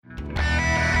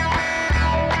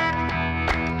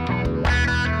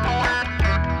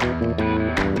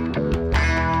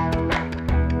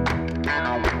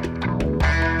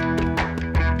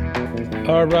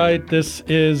All right, this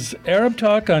is Arab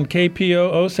Talk on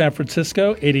KPOO San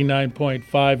Francisco, 89.5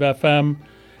 FM.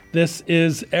 This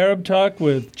is Arab Talk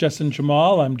with Justin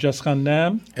Jamal. I'm Jeshan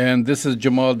Nam. And this is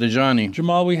Jamal Dejani.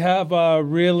 Jamal, we have a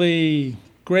really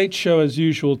great show as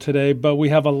usual today, but we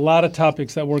have a lot of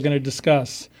topics that we're going to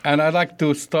discuss. And I'd like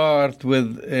to start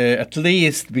with at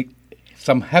least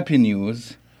some happy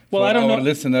news for our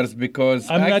listeners, because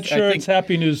I'm not sure it's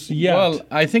happy news yet. Well,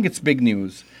 I think it's big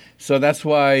news. So that's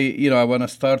why, I want to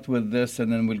start with this,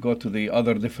 and then we'll go to the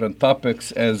other different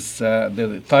topics. As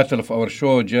the title of our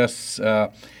show, just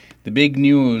the big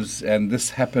news, and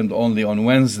this happened only on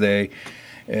Wednesday.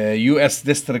 U.S.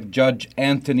 District Judge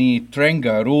Anthony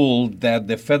Trenga ruled that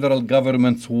the federal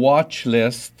government's watch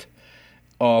list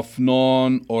of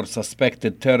known or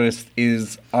suspected terrorists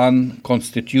is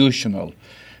unconstitutional.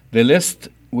 The list,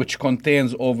 which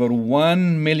contains over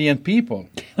 1 million people,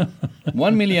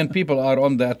 1 million people are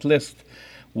on that list,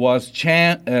 was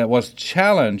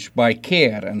challenged by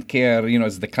CAIR, and CAIR,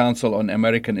 is the Council on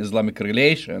American Islamic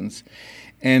Relations,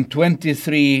 and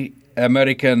 23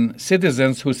 American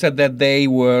citizens who said that they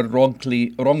were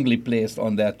wrongly placed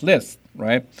on that list,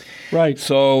 right? Right.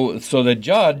 So the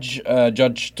judge,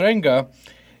 Judge Trenga,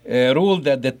 ruled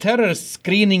that the terrorist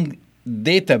screening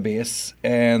database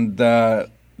and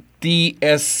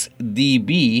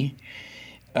TSDB,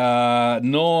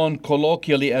 known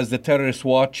colloquially as the terrorist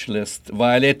watch list,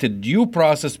 violated due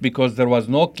process because there was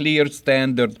no clear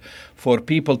standard for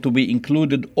people to be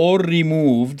included or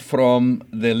removed from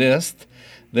the list.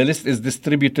 The list is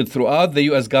distributed throughout the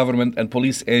U.S. government and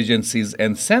police agencies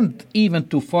and sent even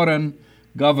to foreign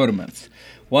governments.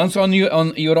 Once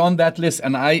you're on that list,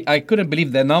 and I couldn't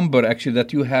believe the number, actually,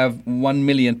 that you have 1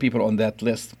 million people on that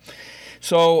list.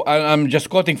 So I'm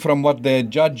just quoting from what the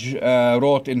judge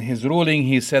wrote in his ruling.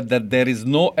 He said that there is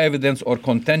no evidence or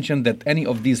contention that any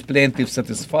of these plaintiffs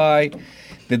satisfy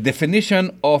the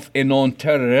definition of a known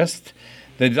terrorist.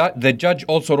 The judge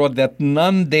also wrote that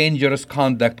non-dangerous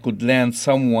conduct could land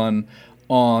someone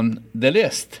on the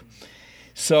list.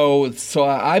 So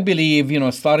I believe,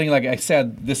 starting, like I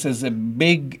said, this is a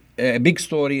big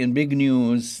story and big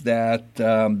news that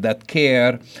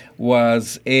CAIR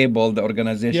was able, the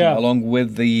organization, along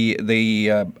with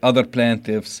the other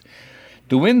plaintiffs,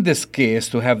 to win this case,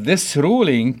 to have this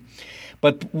ruling.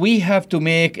 But we have to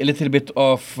make a little bit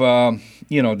of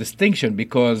distinction,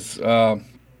 because I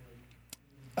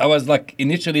was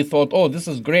initially thought, oh, this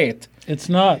is great. It's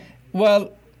not.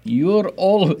 Well, you're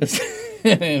always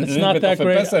it's not that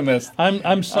great. Pessimist.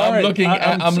 I'm sorry.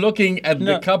 I'm looking at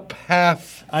the cup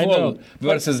half full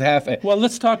versus half empty. Well,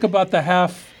 let's talk about the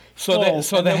half full.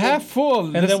 So the half full,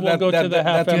 and then we'll go to the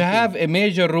half empty. You have a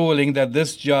major ruling that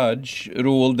this judge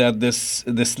ruled that this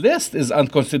list is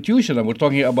unconstitutional. We're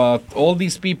talking about all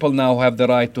these people now have the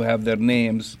right to have their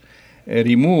names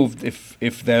removed if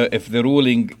the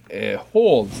ruling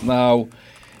holds. Now,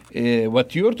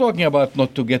 what you're talking about,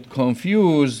 not to get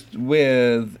confused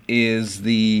with, is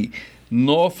the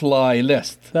no-fly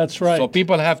list. That's right. So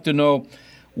people have to know,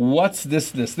 what's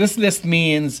this list? This list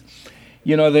means,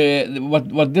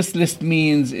 what this list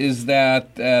means is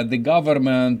that the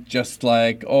government just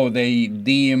they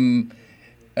deem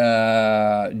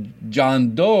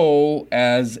John Doe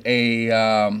as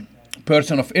a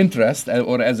person of interest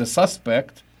or as a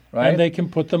suspect. Right? And they can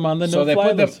put them on the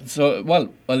no-fly list. Well,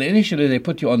 initially they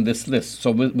put you on this list,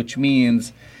 so which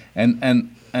means,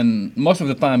 and most of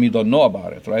the time you don't know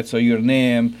about it, right? So your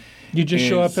name, you just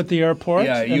show up at the airport,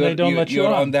 and they don't let you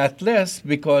on. You're on that list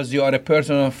because you are a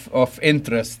person of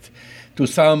interest to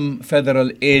some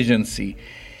federal agency.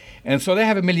 And so they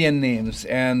have 1 million names,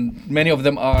 and many of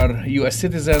them are U.S.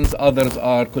 citizens. Others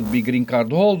could be green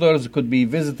card holders, could be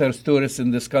visitors, tourists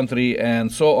in this country,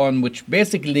 and so on, which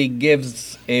basically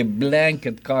gives a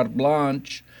blanket carte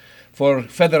blanche for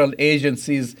federal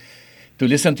agencies to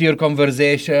listen to your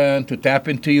conversation, to tap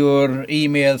into your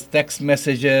emails, text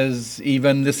messages,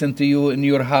 even listen to you in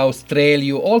your house, trail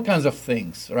you, all kinds of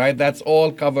things, right? That's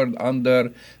all covered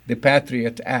under the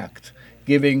Patriot Act,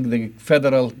 giving the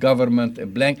federal government a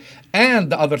blank.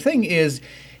 And the other thing is,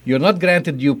 you're not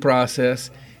granted due process.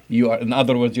 In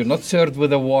other words, you're not served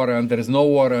with a warrant. There is no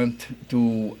warrant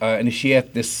to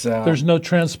initiate this. There's no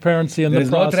transparency in the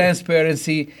process. There's no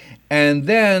transparency. And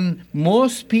then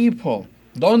most people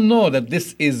don't know that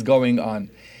this is going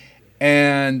on.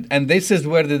 And this is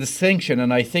where the distinction,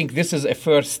 and I think this is a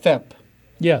first step.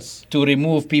 Yes. To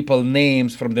remove people's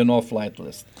names from the no-flight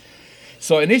list.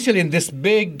 So initially, in this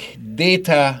big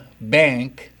data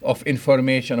bank of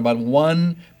information about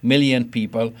 1 million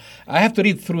people, I have to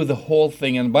read through the whole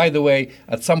thing. And by the way,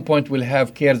 at some point we'll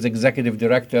have CARE's executive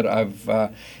director.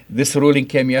 This ruling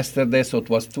came yesterday, so it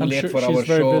was too late for our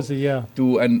very show. Busy, yeah.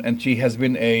 And she has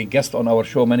been a guest on our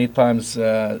show many times,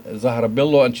 Zahra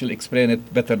Billo, and she'll explain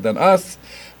it better than us.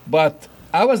 But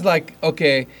I was like,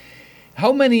 okay,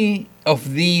 how many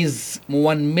of these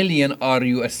 1 million are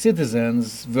U.S.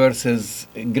 citizens versus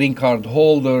green card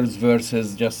holders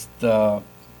versus just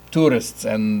tourists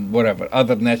and whatever,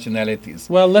 other nationalities?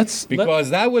 Well, because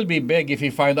that will be big if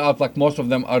you find out like most of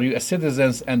them are U.S.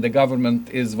 citizens and the government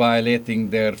is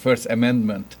violating their First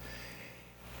Amendment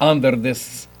under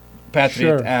this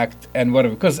Patriot Act and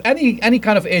whatever. Because any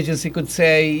kind of agency could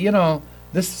say,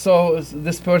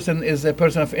 this person is a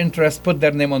person of interest, put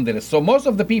their name on the list. So most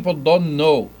of the people don't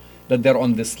know that they're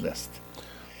on this list.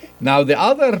 Now, the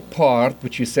other part,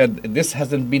 which you said this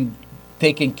hasn't been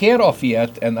taken care of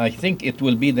yet, and I think it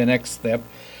will be the next step,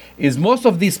 is most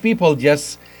of these people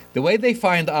just, the way they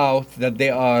find out that they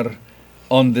are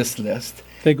on this list,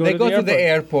 they go to the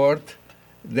airport.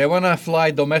 They want to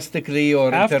fly domestically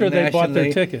or after internationally. They bought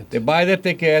their ticket. They buy their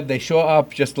ticket. They show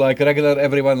up just like regular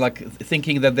everyone, like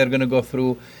thinking that they're going to go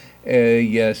through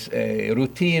a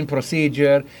routine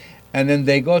procedure. And then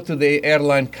they go to the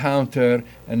airline counter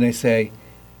and they say,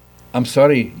 I'm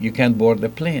sorry, you can't board the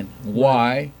plane.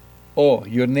 Why? Oh,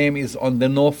 your name is on the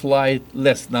no-fly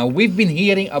list. Now, we've been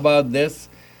hearing about this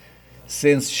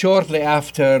since shortly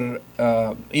after,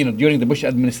 during the Bush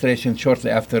administration,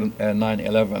 shortly after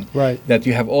 9/11, right, that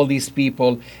you have all these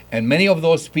people, and many of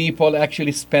those people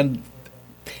actually spend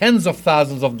tens of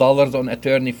thousands of dollars on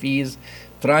attorney fees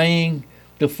trying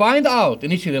to find out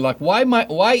initially, like,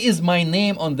 why is my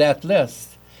name on that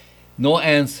list? No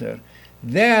answer.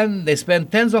 Then they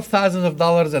spend tens of thousands of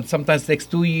dollars, and sometimes takes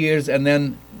 2 years, and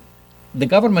then the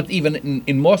government, even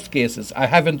in most cases, I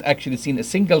haven't actually seen a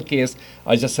single case.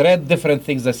 I just read different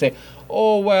things that say,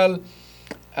 oh, well,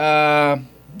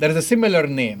 there's a similar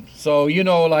name. So,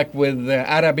 like with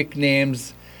Arabic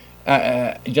names,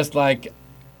 just like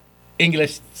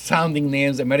English-sounding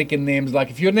names, American names, like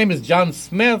if your name is John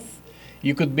Smith,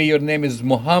 your name is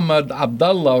Muhammad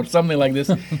Abdullah or something like this.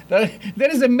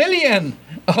 There is a million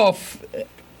of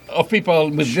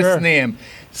people with this name.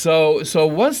 So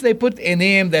once they put a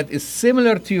name that is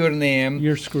similar to your name,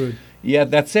 you're screwed. Yeah,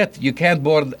 that's it. You can't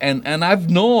board. And I've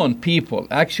known people,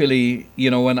 actually,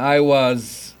 when I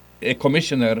was a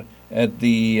commissioner at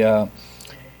the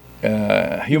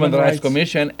Human Rights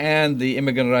Commission and the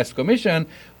Immigrant Rights Commission,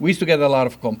 we used to get a lot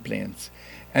of complaints.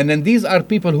 And then these are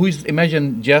people who,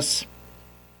 imagine just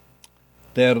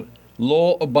they're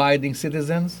law-abiding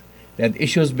citizens that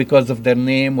issues because of their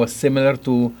name was similar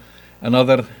to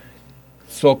another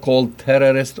so-called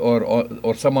terrorist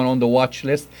or someone on the watch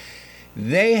list.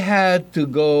 They had to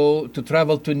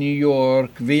travel to New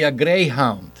York via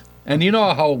Greyhound. And you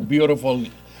know how beautiful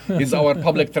is our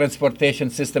public transportation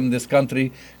system in this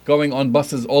country, going on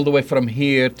buses all the way from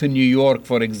here to New York,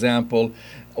 for example.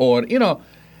 Or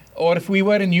if we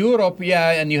were in Europe,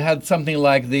 and you had something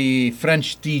like the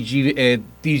French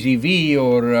TGV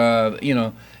or,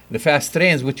 the fast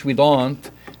trains, which we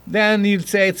don't, then you'd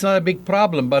say it's not a big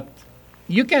problem. But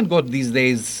you can't go these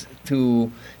days to,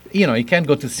 you can't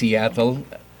go to Seattle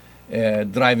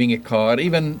driving a car.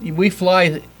 Even we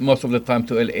fly most of the time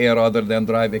to LA rather than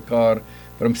drive a car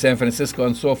from San Francisco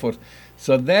and so forth.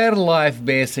 So their life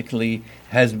basically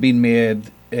has been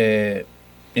made a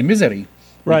misery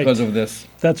because of this.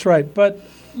 That's right. But,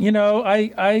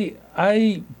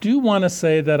 I do want to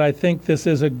say that I think this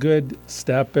is a good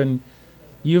step. And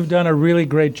you've done a really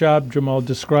great job, Jamal,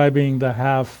 describing the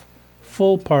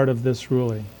half-full part of this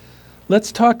ruling.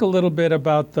 Let's talk a little bit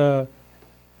about the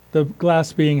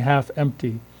glass being half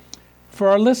empty. For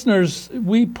our listeners,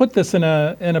 we put this in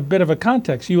a bit of a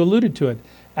context. You alluded to it.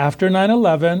 After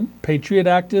 9/11, Patriot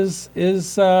Act is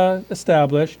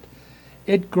established.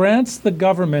 It grants the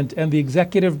government and the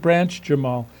executive branch,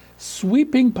 Jamal,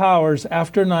 sweeping powers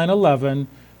after 9/11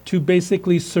 to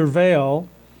basically surveil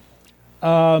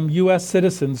U.S.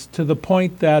 citizens to the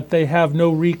point that they have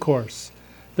no recourse.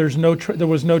 There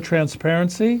was no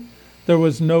transparency. There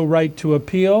was no right to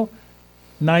appeal.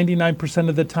 99%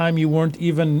 of the time, it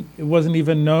wasn't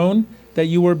even known that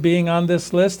you were being on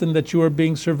this list and that you were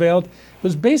being surveilled. It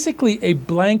was basically a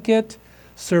blanket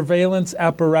surveillance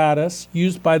apparatus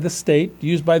used by the state,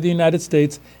 used by the United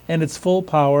States, and its full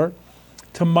power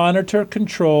to monitor,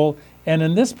 control, and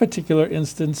in this particular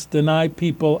instance, deny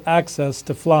people access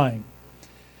to flying.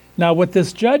 Now, what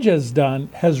this judge has done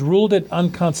has ruled it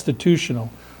unconstitutional,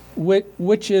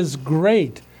 which is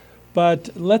great. But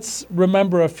let's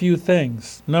remember a few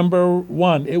things. Number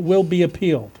one, it will be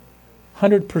appealed,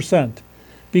 100%,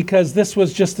 because this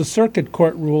was just a circuit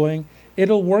court ruling.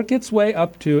 It'll work its way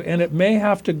up to, and it may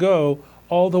have to go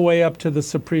all the way up to the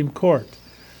Supreme Court.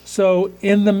 So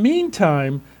in the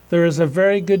meantime, there is a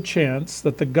very good chance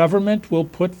that the government will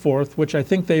put forth, which I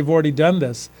think they've already done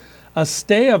this, a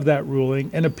stay of that ruling,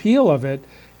 an appeal of it,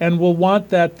 and will want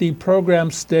that the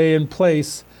program stay in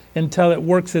place until it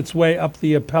works its way up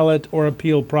the appellate or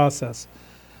appeal process.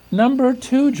 Number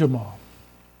two, Jamal,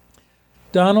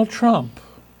 Donald Trump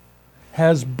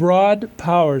has broad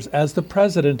powers as the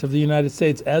President of the United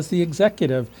States, as the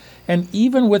executive, and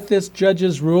even with this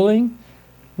judge's ruling,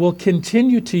 will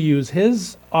continue to use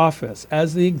his office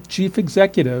as the chief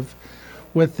executive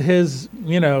with his,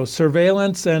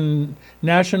 surveillance and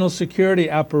national security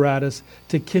apparatus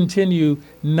to continue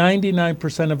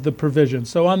 99% of the provisions.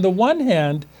 So on the one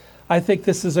hand, I think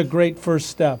this is a great first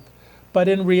step. But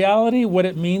in reality, what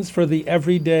it means for the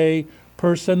everyday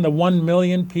person, the 1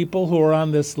 million people who are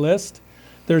on this list,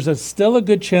 there's still a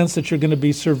good chance that you're going to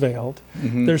be surveilled.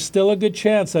 Mm-hmm. There's still a good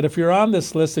chance that if you're on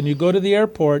this list and you go to the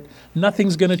airport,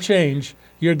 nothing's going to change.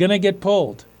 You're going to get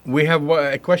pulled. We have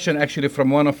a question actually from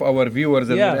one of our viewers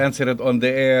that will answer it on the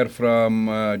air from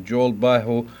Joel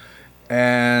Bahu.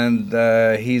 And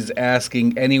he's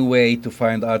asking any way to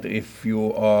find out if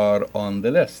you are on the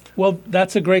list. Well,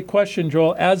 that's a great question,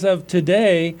 Joel. As of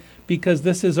today, because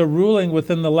this is a ruling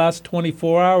within the last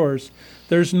 24 hours,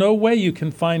 there's no way you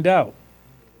can find out.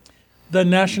 The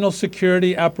national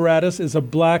security apparatus is a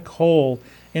black hole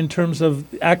in terms of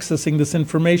accessing this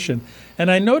information. And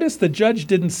I noticed the judge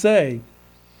didn't say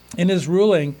in his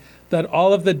ruling that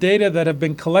all of the data that have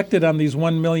been collected on these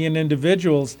 1 million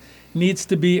individuals needs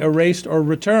to be erased or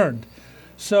returned.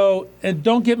 So, and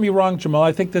don't get me wrong, Jamal,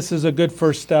 I think this is a good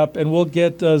first step, and we'll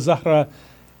get Zahra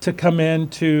to come in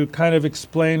to kind of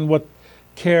explain what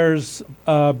CARE's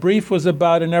brief was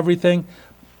about and everything.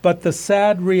 But the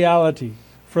sad reality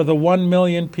for the 1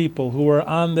 million people who are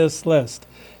on this list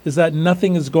is that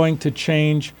nothing is going to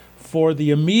change for the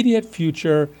immediate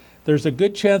future. There's a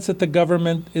good chance that the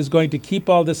government is going to keep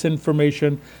all this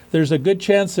information. There's a good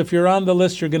chance if you're on the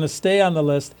list, you're going to stay on the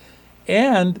list.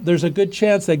 And there's a good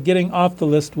chance that getting off the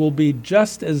list will be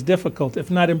just as difficult,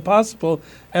 if not impossible,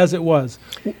 as it was.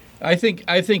 I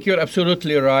think you're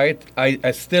absolutely right.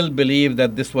 I still believe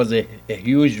that this was a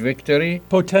huge victory.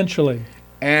 Potentially.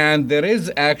 And there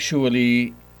is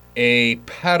actually a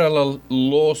parallel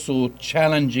lawsuit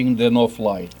challenging the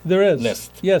no-fly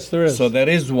list. Yes, there is. So there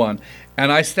is one. And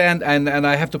I stand, and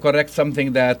I have to correct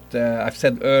something that I've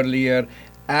said earlier.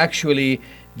 Actually,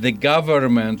 the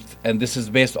government, and this is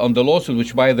based on the lawsuit,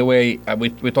 which, by the way,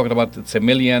 we talked about, it's a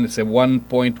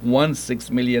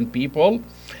 1.16 million people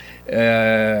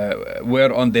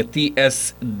were on the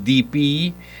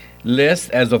TSDP list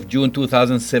as of June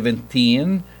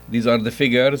 2017. These are the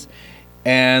figures.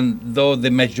 And though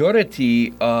the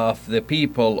majority of the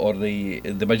people, or the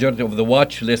majority of the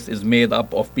watch list, is made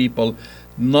up of people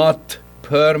not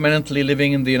permanently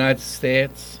living in the United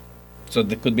States, so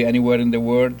they could be anywhere in the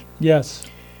world. Yes.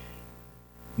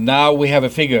 Now we have a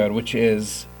figure which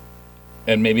is,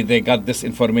 and maybe they got this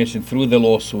information through the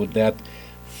lawsuit, that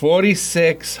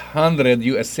 4,600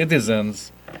 U.S.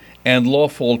 citizens and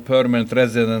lawful permanent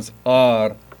residents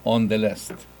are on the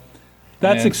list.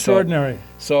 That's extraordinary.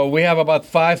 So we have about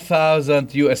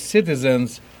 5,000 U.S.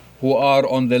 citizens who are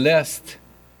on the list,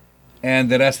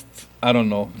 and the rest, I don't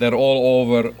know. They're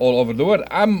all over the world.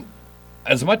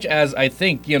 As much as I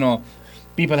think,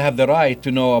 people have the right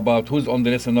to know about who's on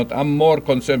the list or not, I'm more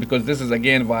concerned because this is,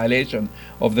 again, violation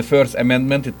of the First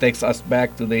Amendment. It takes us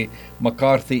back to the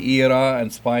McCarthy era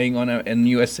and spying on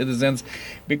U.S. citizens.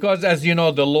 Because, as you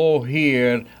know, the law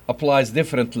here applies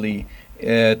differently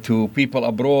to people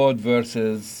abroad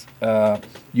versus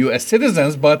U.S.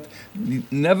 citizens. But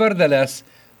nevertheless,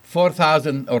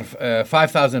 4,000 or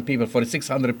 5,000 people,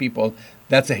 4,600 people,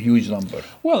 that's a huge number.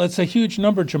 Well, it's a huge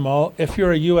number, Jamal, if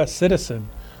you're a U.S. citizen,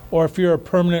 or if you're a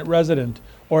permanent resident,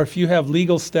 or if you have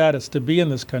legal status to be in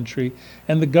this country,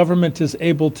 and the government is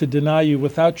able to deny you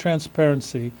without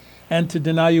transparency, and to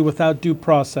deny you without due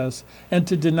process, and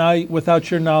to deny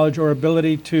without your knowledge or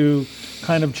ability to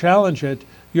kind of challenge it,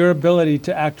 your ability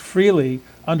to act freely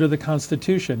under the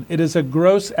Constitution. It is a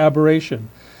gross aberration.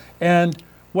 And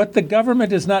what the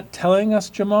government is not telling us,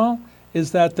 Jamal,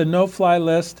 is that the no-fly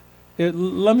list,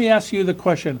 let me ask you the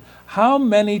question, how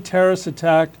many terrorist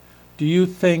attacks do you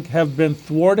think have been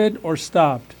thwarted or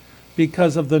stopped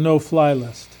because of the no-fly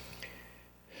list?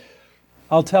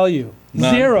 I'll tell you,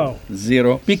 None.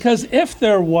 Zero. Because if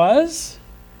there was,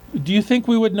 do you think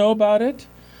we would know about it?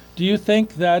 do you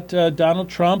think that Donald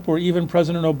Trump or even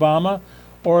President Obama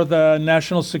or the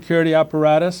national security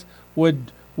apparatus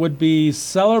would be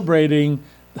celebrating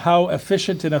how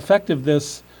efficient and effective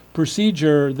this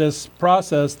procedure, this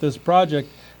process, this project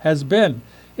has been?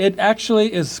 It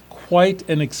actually is quite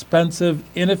an expensive,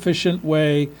 inefficient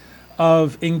way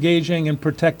of engaging and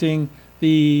protecting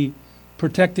the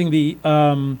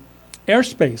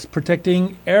airspace,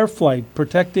 protecting air flight,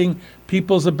 protecting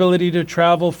people's ability to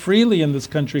travel freely in this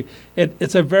country.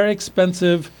 It's a very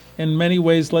expensive, in many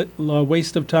ways,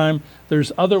 waste of time.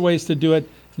 There's other ways to do it,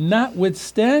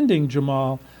 notwithstanding,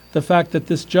 Jamal, the fact that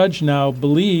this judge now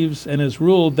believes and has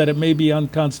ruled that it may be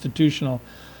unconstitutional.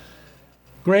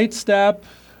 Great step.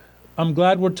 I'm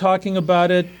glad we're talking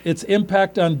about it. Its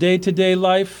impact on day-to-day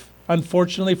life,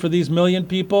 unfortunately, for these million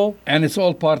people. And it's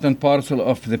all part and parcel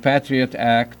of the Patriot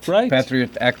Act, right.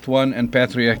 Patriot Act 1 and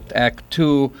Patriot Act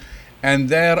 2. And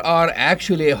there are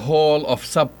actually a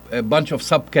bunch of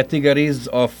subcategories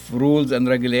of rules and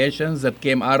regulations that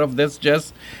came out of this,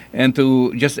 and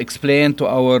to just explain to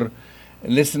our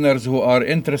listeners who are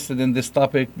interested in this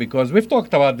topic, because we've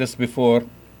talked about this before,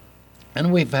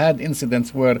 and we've had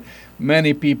incidents where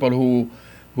many people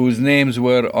whose names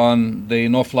were on the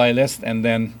no-fly list, and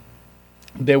then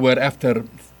they were after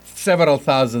several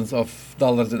thousands of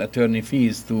dollars in attorney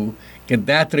fees to get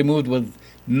that removed with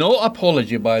no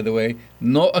apology, by the way,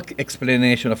 no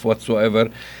explanation of whatsoever.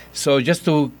 So just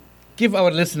to give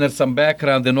our listeners some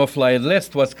background, the no-fly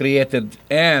list was created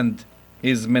and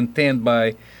is maintained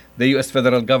by the U.S.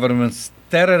 federal government's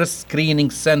Terrorist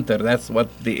Screening Center. That's what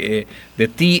the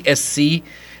TSC,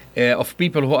 of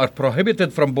people who are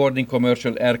prohibited from boarding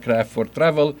commercial aircraft for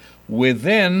travel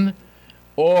within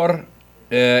or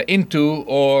into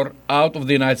or out of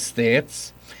the United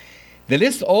States. The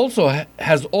list also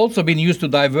has also been used to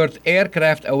divert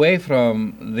aircraft away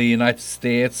from the United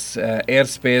States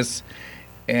airspace,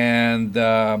 and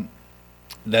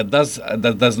that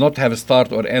does not have a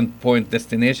start or end point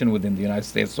destination within the United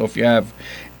States. So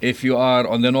if you are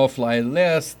on the no-fly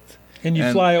list and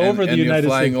you fly over the United States,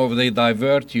 flying over, they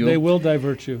divert you. They will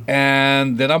divert you.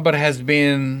 And the number has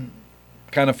been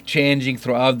kind of changing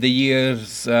throughout the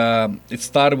years. It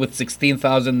started with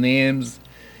 16,000 names,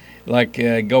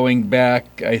 going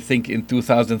back, I think, in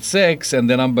 2006, and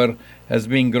the number has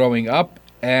been growing up.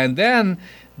 And then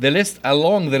the list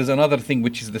along, there is another thing,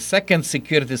 which is the second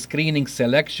security screening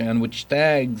selection, which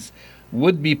tags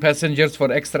would-be passengers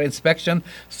for extra inspection.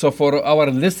 So for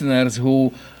our listeners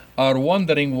who are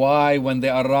wondering why, when they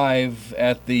arrive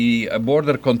at the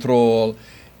border control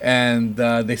and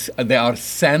they are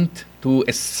sent to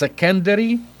a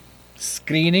secondary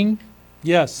screening,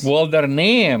 yes, well, their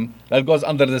name that goes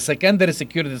under the secondary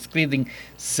security screening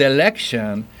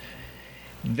selection,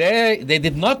 they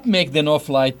did not make the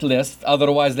no-flight list.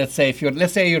 Otherwise, let's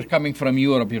say you're coming from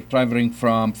Europe, you're traveling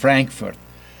from Frankfurt.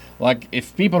 Like,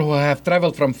 if people who have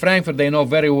traveled from Frankfurt, they know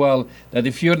very well that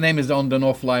if your name is on the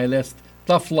no-fly list,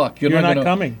 tough luck. You're not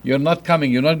coming. You're not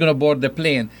coming. You're not going to board the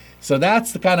plane. So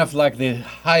that's the kind of like the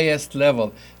highest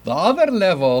level. The other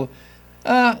level,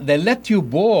 they let you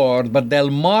board, but they'll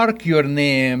mark your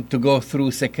name to go through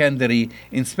secondary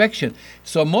inspection.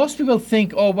 So most people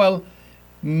think, oh, well,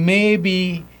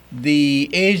 maybe the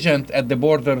agent at the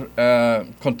border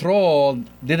control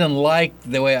didn't like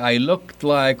the way I looked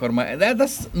like, or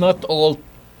that's not all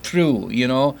true, you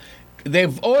know.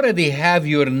 They've already have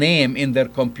your name in their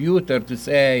computer to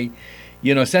say,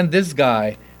 send this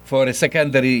guy for a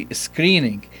secondary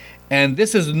screening. And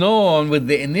this is known with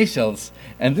the initials.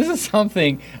 And this is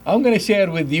something I'm going to share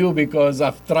with you because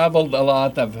I've traveled a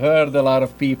lot. I've heard a lot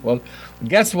of people.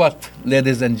 Guess what,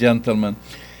 ladies and gentlemen?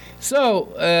 So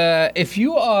if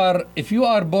you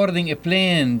are boarding a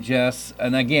plane, Jess,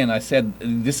 and again, I said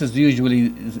this is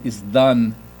usually is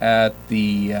done at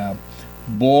the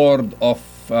board of,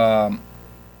 at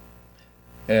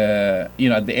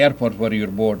the airport where you're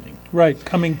boarding. Right,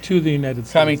 coming to the United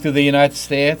States. Coming to the United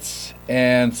States.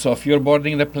 And so if you're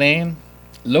boarding the plane,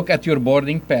 look at your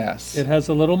boarding pass. It has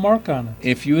a little mark on it.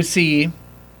 If you see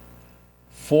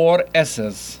 4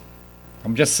 S's,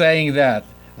 I'm just saying that.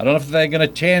 I don't know if they're going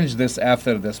to change this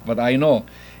after this, but I know.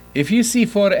 If you see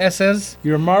 4 S's,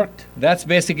 you're marked. That's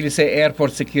basically say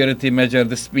airport security measure.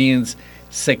 This means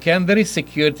secondary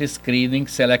security screening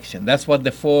selection. That's what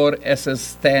the 4 S's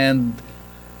stand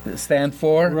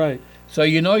for. Right. So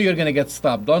you're going to get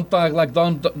stopped. Don't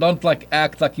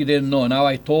act like you didn't know. Now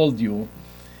I told you.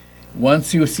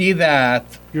 Once you see that,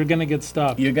 you're going to get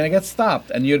stopped. You're going to get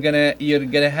stopped, and you're going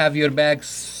to have your bag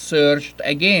searched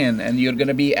again, and you're going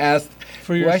to be asked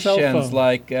for your questions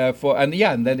cell phone.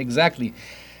 and then exactly.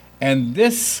 And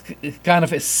this kind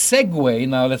of a segue,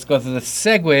 now let's go to the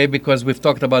segue, because we've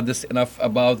talked about this enough,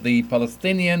 about the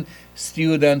Palestinian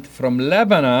student from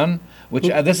Lebanon, which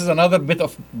this is another bit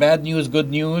of bad news,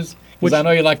 good news, because I know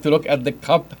you like to look at the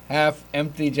cup half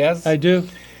empty, Jess. I do.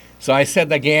 So I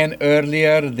said again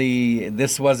earlier,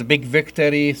 this was a big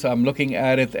victory, so I'm looking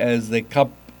at it as the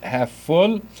cup half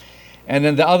full. And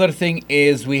then the other thing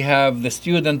is we have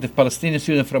the Palestinian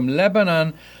student from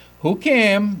Lebanon who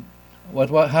came.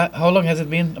 How long has it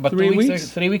been? About 3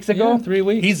 weeks. 3 weeks ago? Yeah, 3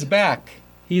 weeks. He's back.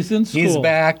 He's in school. He's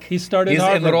back. He started He's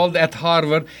Harvard. enrolled at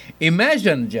Harvard.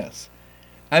 Imagine, Jess.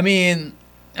 I mean,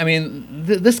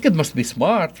 this kid must be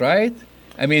smart, right?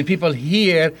 I mean, people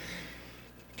here,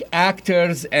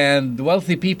 actors and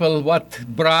wealthy people,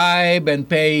 bribe and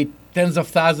pay tens of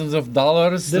thousands of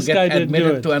dollars This to guy get didn't do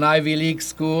admitted it. to an Ivy League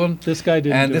school. This guy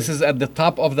didn't And do this it. is at the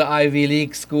top of the Ivy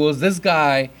League schools. This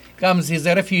guy he's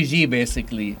a refugee,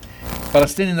 basically.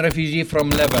 Palestinian refugee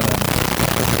from Lebanon.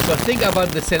 So think about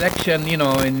the selection,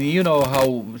 and you know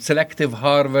how selective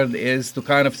Harvard is to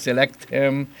kind of select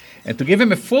him and to give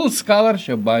him a full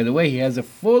scholarship. By the way, he has a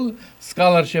full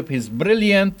scholarship. He's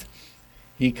brilliant.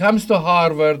 He comes to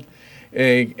Harvard.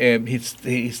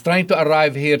 He's trying to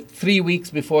arrive here 3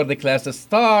 weeks before the classes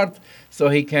start so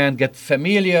he can get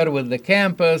familiar with the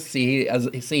campus, see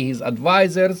his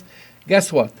advisors.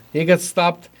 Guess what? He gets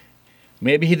stopped.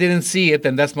 Maybe he didn't see it,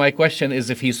 and that's my question, is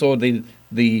if he saw the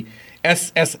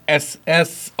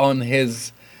SSSS on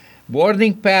his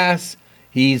boarding pass.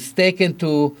 He's taken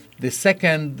to the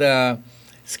secondary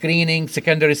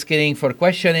screening for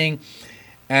questioning,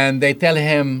 and they tell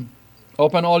him,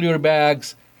 open all your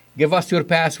bags, give us your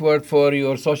password for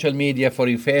your social media, for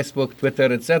your Facebook,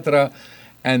 Twitter, etc.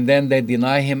 And then they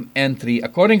deny him entry,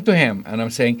 according to him. And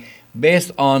I'm saying,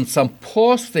 based on some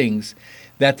postings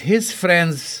that his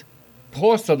friends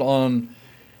posted on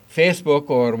Facebook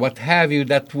or what have you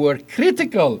that were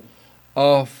critical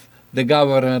of the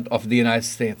government of the United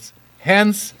States.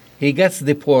 Hence, he gets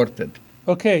deported.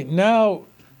 Okay, now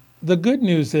the good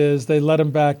news is they let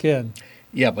him back in.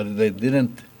 Yeah, but they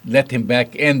didn't let him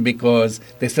back in because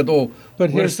they said,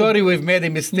 But we're sorry, we've made a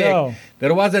mistake. No.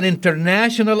 There was an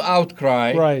international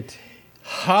outcry. Right.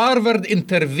 Harvard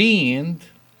intervened,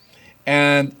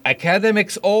 and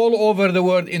academics all over the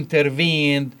world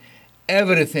intervened,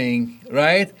 everything,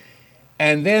 right?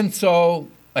 And then so,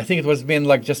 I think it was been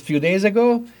like just a few days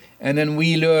ago, and then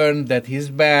we learned that he's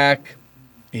back.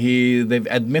 They've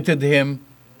admitted him.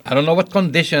 I don't know what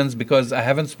conditions because I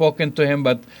haven't spoken to him,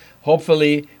 but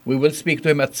hopefully we will speak to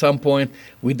him at some point.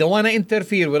 We don't want to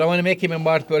interfere. We don't want to make him a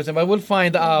smart person, but we'll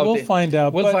find out. We'll find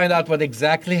out. We'll find out what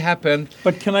exactly happened.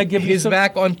 But can I give you He's some...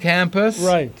 back on campus.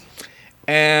 Right.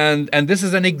 And this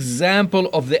is an example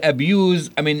of the abuse.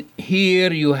 I mean,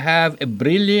 here you have a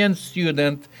brilliant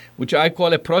student, which I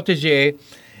call a protege,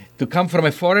 to come from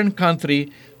a foreign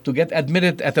country to get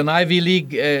admitted at an Ivy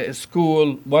League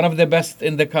school, one of the best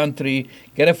in the country,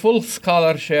 get a full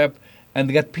scholarship, and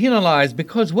get penalized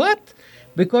because what?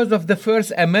 Because of the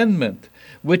First Amendment,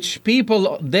 which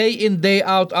people day in, day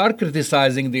out are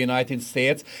criticizing the United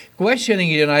States, questioning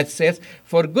the United States.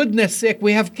 For goodness sake,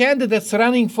 we have candidates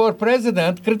running for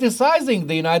president criticizing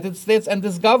the United States and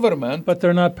this government. But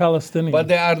they're not Palestinians. But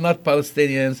they are not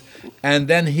Palestinians. And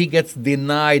then he gets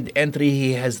denied entry.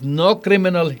 He has no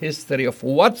criminal history of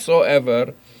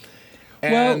whatsoever.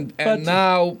 And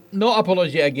now, no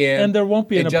apology again. And there won't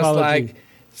be an just apology. Like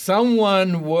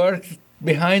someone worked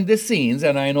behind the scenes,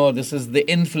 and I know this is the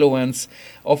influence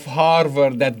of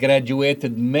Harvard that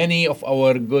graduated many of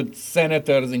our good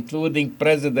senators, including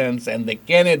presidents and the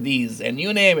Kennedys, and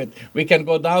you name it. We can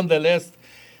go down the list.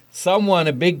 Someone,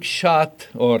 a big shot,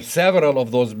 or several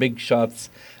of those big shots,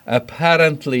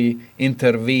 apparently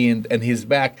intervened, and he's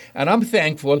back. And I'm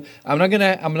thankful. I'm not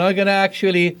gonna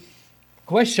actually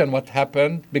question what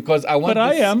happened because I want.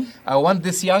 I want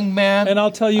this young man, and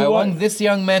I'll tell you I why. want this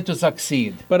young man to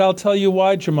succeed. But I'll tell you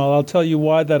why, Jamal. I'll tell you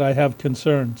why that I have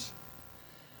concerns.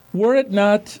 Were it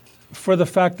not for the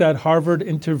fact that Harvard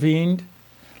intervened,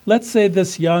 let's say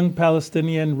this young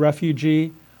Palestinian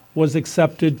refugee was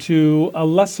accepted to a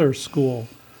lesser school.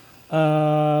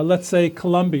 Let's say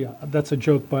Columbia. That's a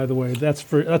joke, by the way. That's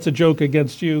a joke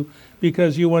against you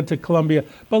because you went to Columbia.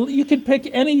 But you could pick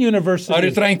any university. Are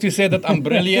you trying to say that I'm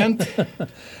brilliant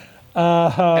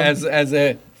as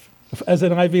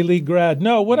an Ivy League grad?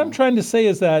 No. What I'm trying to say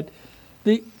is that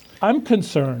I'm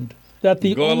concerned that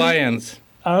Lions.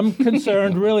 I'm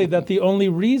concerned really that the only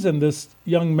reason this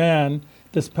young man,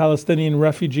 this Palestinian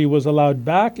refugee, was allowed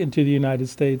back into the United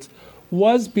States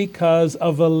was because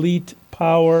of elite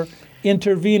power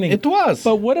intervening. It was.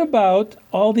 But what about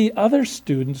all the other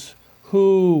students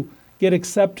who get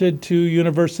accepted to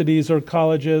universities or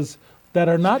colleges that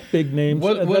are not big names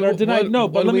that are denied.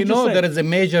 But let me we know say, there is a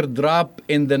major drop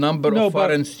in the number of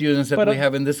foreign students that we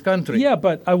have in this country. Yeah,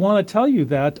 but I want to tell you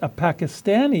that a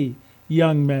Pakistani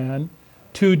young man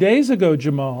 2 days ago,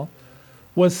 Jamal,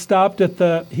 was stopped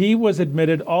he was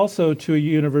admitted also to a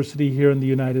university here in the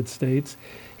United States.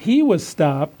 He was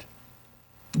stopped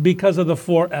because of the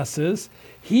 4 S's.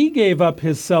 He gave up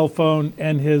his cell phone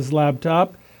and his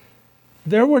laptop.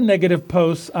 There were negative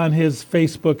posts on his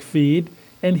Facebook feed,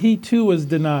 and he too was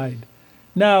denied.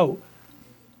 Now,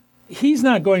 he's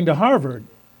not going to Harvard.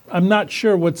 I'm not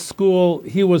sure what school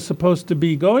he was supposed to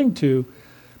be going to.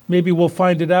 Maybe we'll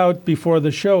find it out before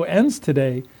the show ends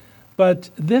today. But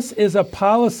this is a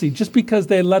policy. Just because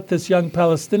they let this young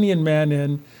Palestinian man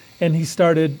in and he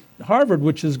started Harvard,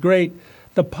 which is great,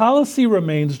 the policy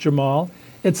remains, Jamal.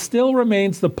 It still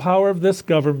remains the power of this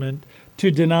government to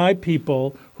deny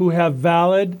people who have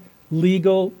valid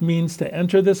legal means to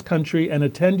enter this country and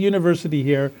attend university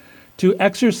here, to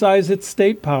exercise its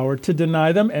state power, to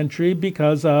deny them entry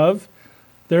because of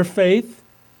their faith,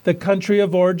 the country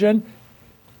of origin.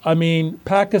 I mean,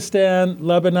 Pakistan,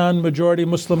 Lebanon, majority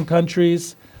Muslim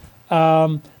countries.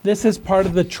 This is part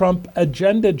of the Trump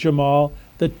agenda, Jamal,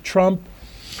 the Trump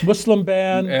Muslim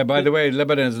ban. By the way,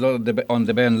 Lebanon is not on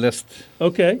the ban list.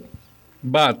 Okay.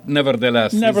 But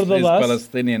nevertheless, he's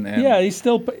Palestinian.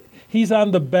 He's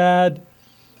on the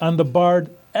barred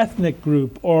ethnic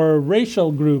group or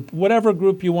racial group, whatever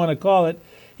group you want to call it.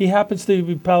 He happens to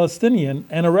be Palestinian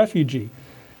and a refugee.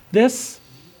 This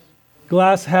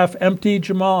glass half empty,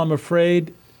 Jamal, I'm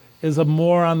afraid, is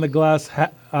more on the glass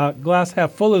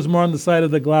half full, is more on the side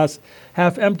of the glass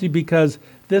half empty, because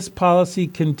this policy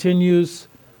continues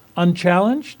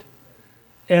unchallenged.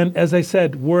 And as I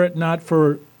said, were it not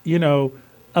for,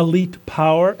 elite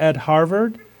power at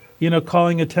Harvard,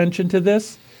 calling attention to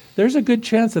this, there's a good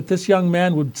chance that this young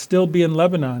man would still be in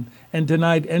Lebanon and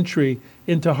denied entry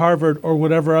into Harvard or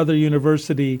whatever other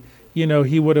university,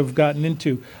 he would have gotten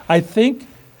into. I think,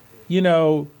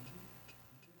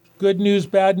 good news,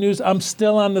 bad news. I'm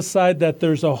still on the side that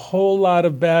there's a whole lot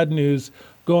of bad news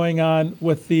going on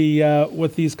with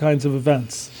these kinds of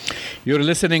events. You're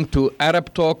listening to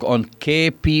Arab Talk on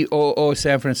KPOO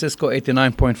San Francisco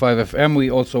 89.5 FM. We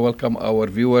also welcome our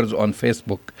viewers on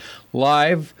Facebook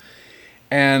Live.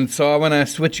 And so I want to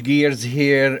switch gears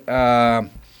here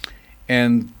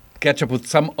and catch up with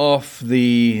some of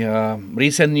the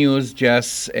recent news,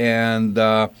 Jess, and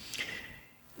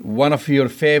one of your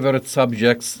favorite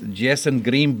subjects, Jason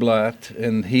Greenblatt,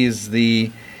 and he's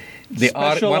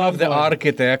one of the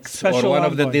architects or one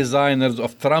of the designers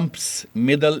of Trump's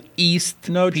Middle East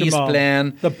peace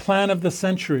plan. The plan of the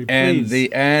century, please. This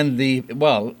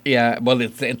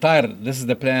is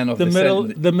the plan of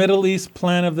the Middle East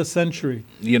plan of the century.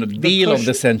 Deal of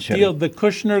the century. The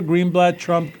Kushner, Greenblatt,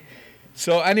 Trump.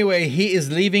 So anyway, he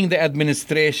is leaving the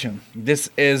administration. This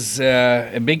is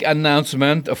a big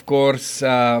announcement, of course,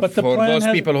 for those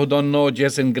people who don't know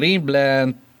Jason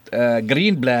Greenblatt.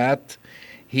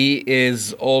 He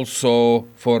is also,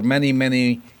 for many,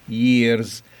 many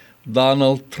years,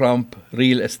 Donald Trump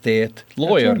real estate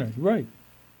lawyer. Attorney, right.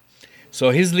 So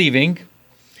he's leaving.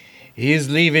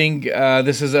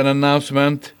 This is an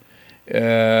announcement.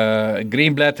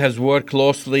 Greenblatt has worked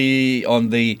closely on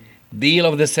the deal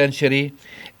of the century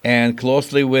and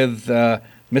closely with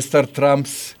Mr.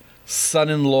 Trump's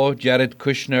son-in-law, Jared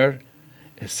Kushner,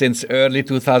 since early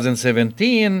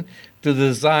 2017 to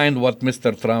design what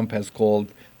Mr. Trump has called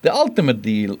the ultimate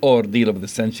deal or deal of the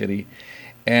century.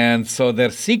 And so their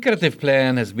secretive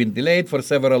plan has been delayed for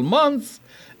several months,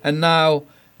 and now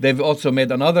they've also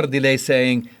made another delay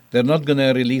saying they're not going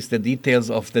to release the details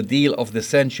of the deal of the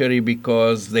century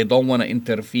because they don't want to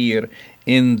interfere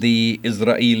in the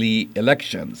Israeli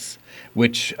elections,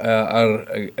 which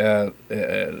they're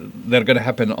going to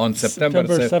happen on September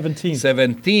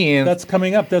 17th. That's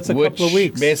coming up. That's a couple of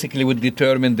weeks. Which basically would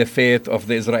determine the fate of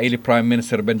the Israeli Prime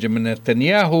Minister Benjamin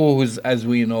Netanyahu, who's, as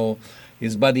we know,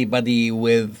 is buddy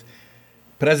with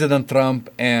President Trump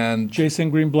and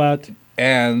Jason Greenblatt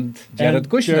and Jared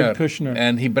Kushner.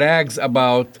 And he brags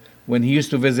about when he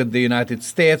used to visit the United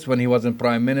States, when he wasn't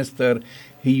Prime Minister,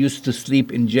 he used to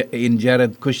sleep in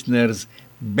Jared Kushner's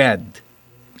bed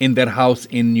in their house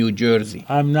in New Jersey.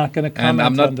 I'm not going to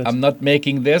comment on this. I'm not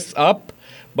making this up,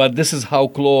 but this is how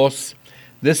close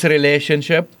this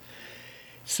relationship.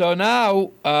 So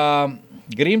now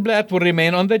Greenblatt will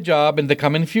remain on the job in the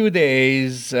coming few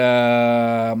days.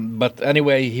 But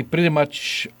anyway, he pretty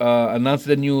much announced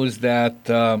the news that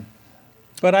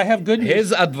but I have good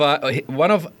news.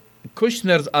 One of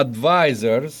Kushner's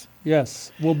advisors,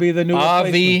 will be the new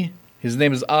Avi His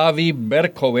name is Avi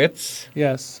Berkowitz.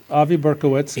 Yes, Avi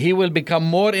Berkowitz. He will become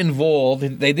more involved.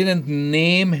 They didn't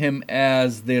name him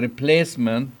as the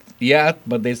replacement yet,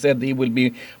 but they said he will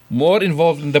be more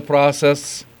involved in the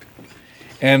process.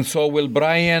 And so will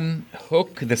Brian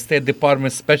Hook, the State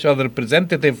Department Special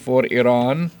Representative for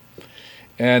Iran.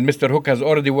 And Mr. Hook has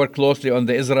already worked closely on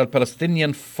the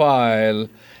Israel-Palestinian file,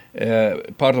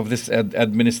 part of this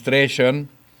administration.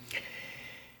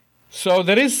 So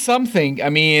there is something.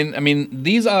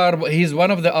 He's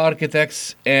one of the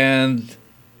architects, and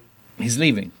he's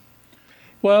leaving.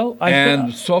 Well,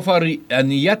 and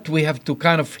yet we have to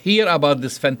kind of hear about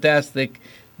this fantastic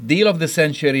deal of the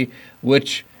century,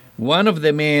 which one of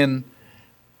the main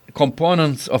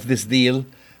components of this deal,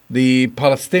 the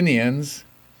Palestinians,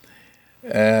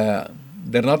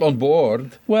 they're not on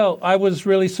board. Well, I was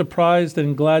really surprised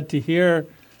and glad to hear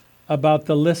about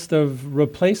the list of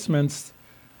replacements.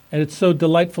 And it's so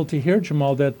delightful to hear,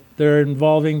 Jamal, that they're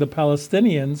involving the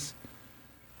Palestinians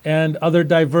and other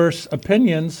diverse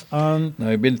opinions on. No,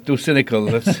 I've been too cynical.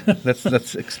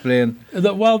 Let's explain.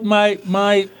 Well,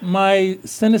 my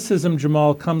cynicism,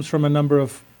 Jamal, comes from a number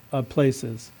of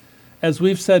places. As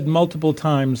we've said multiple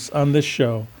times on this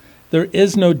show, there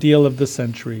is no deal of the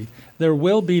century. There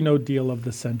will be no deal of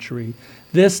the century.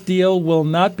 This deal will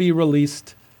not be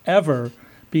released ever,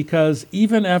 because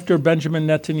even after Benjamin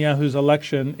Netanyahu's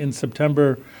election in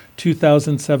September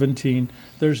 2017,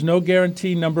 there's no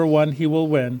guarantee, number one, he will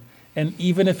win. And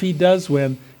even if he does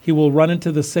win, he will run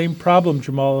into the same problem,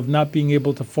 Jamal, of not being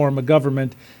able to form a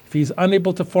government. If he's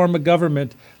unable to form a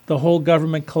government, the whole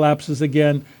government collapses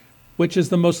again, which is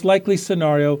the most likely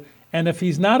scenario. And if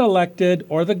he's not elected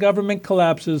or the government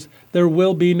collapses, there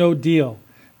will be no deal.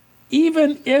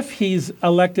 Even if he's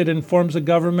elected and forms a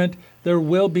government, there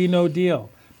will be no deal,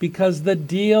 because the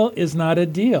deal is not a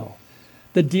deal.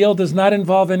 The deal does not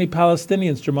involve any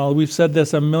Palestinians, Jamal. We've said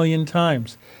this a million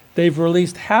times. They've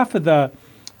released half of the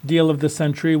deal of the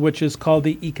century, which is called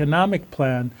the economic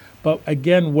plan. But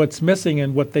again, what's missing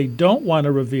and what they don't want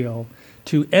to reveal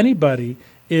to anybody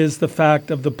is the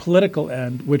fact of the political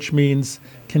end, which means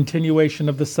continuation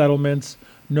of the settlements,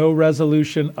 no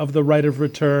resolution of the right of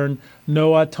return,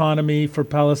 no autonomy for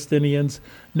Palestinians,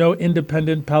 no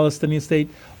independent Palestinian state,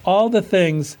 all the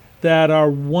things that are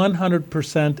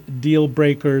 100% deal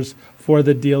breakers for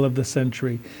the deal of the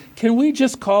century. Can we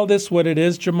just call this what it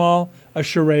is, Jamal? A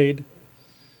charade?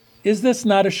 Is this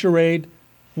not a charade?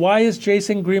 Why is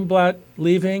Jason Greenblatt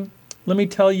leaving? Let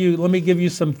me give you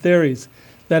some theories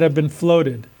that have been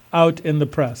floated out in the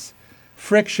press.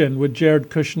 Friction with Jared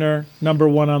Kushner, number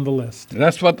one on the list.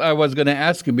 That's what I was going to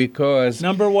ask you, because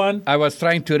number one, I was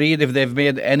trying to read if they've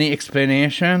made any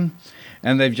explanation,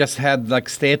 and they've just had like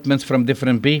statements from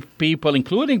different people,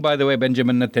 including, by the way,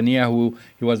 Benjamin Netanyahu.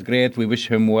 He was great. We wish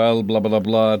him well, blah, blah,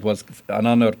 blah. It was an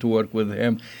honor to work with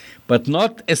him. But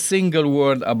not a single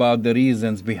word about the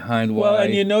reasons behind why. Well,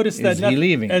 and you notice that he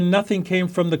leaving. And nothing came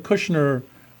from the Kushner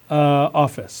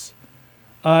office.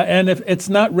 And if it's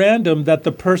not random that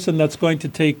the person that's going to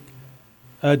take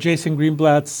Jason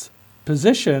Greenblatt's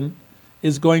position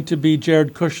is going to be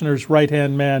Jared Kushner's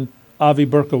right-hand man, Avi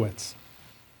Berkowitz.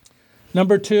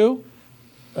 Number two,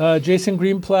 Jason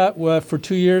Greenblatt, for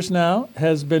 2 years now,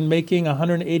 has been making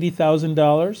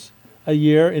 $180,000 a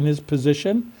year in his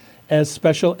position as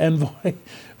special envoy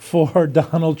for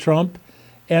Donald Trump.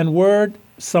 And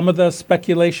some of the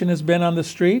speculation has been on the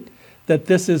street that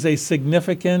this is a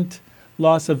significant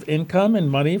loss of income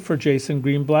and money for Jason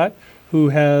Greenblatt, who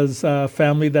has a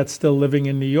family that's still living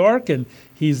in New York, and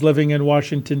he's living in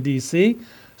Washington, D.C.,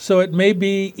 so it may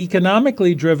be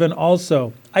economically driven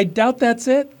also. I doubt that's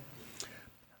it.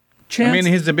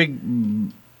 He's a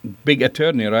big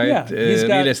attorney, right? Yeah,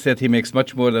 real estate, he makes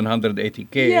much more than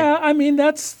 $180K. Yeah,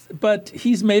 but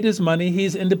he's made his money.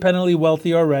 He's independently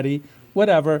wealthy already,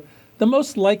 whatever. The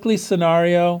most likely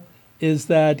scenario is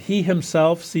that he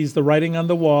himself sees the writing on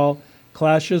the wall,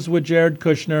 clashes with Jared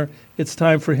Kushner. It's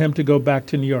time for him to go back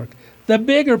to New York. The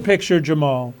bigger picture,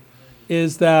 Jamal,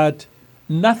 is that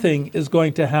nothing is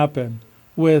going to happen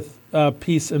with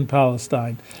peace in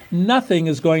Palestine. Nothing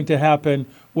is going to happen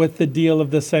with the deal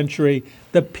of the century.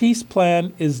 The peace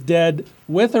plan is dead,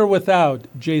 with or without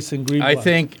Jason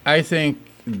Greenblatt. I think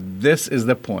this is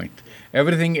the point.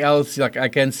 Everything else, like I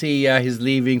can see, he's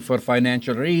leaving for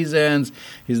financial reasons.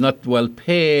 He's not well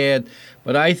paid.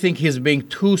 But I think he's being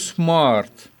too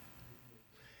smart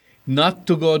not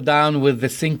to go down with the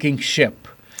sinking ship.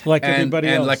 Everybody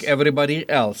else. Like everybody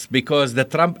else, because the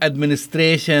Trump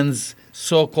administration's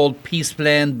so-called peace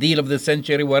plan, deal of the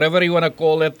century, whatever you want to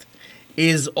call it,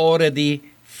 is already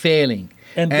failing.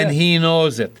 And he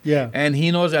knows it. Yeah. And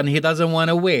he knows, and he doesn't want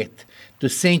to wait to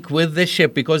sink with the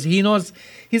ship because he knows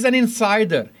he's an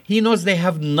insider. He knows they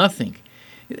have nothing.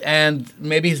 And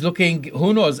maybe he's looking,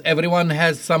 who knows, everyone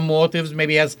has some motives,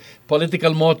 maybe has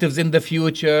political motives in the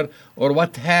future or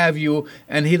what have you,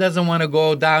 and he doesn't want to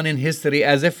go down in history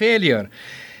as a failure.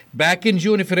 Back in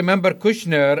June, if you remember,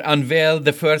 Kushner unveiled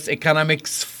the first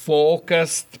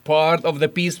economics-focused part of the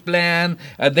peace plan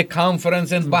at the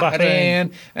conference in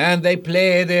Bahrain, and they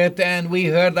played it, and we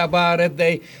heard about it.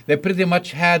 They pretty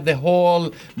much had the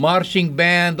whole marching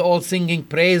band all singing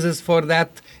praises for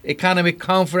that economic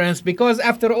conference because,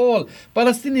 after all,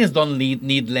 Palestinians don't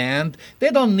need land. They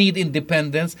don't need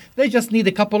independence. They just need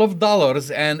a couple of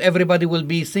dollars, and everybody will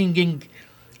be singing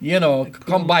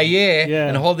kumbaya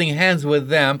and holding hands with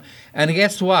them. And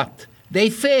guess what?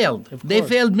 They failed. They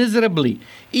failed miserably.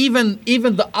 Even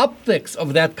the optics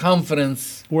of that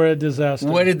conference were a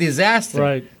disaster.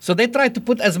 Right. So they tried to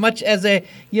put as much as a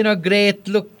great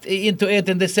look into it,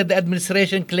 and they said the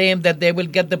administration claimed that they will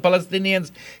get the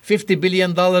Palestinians $50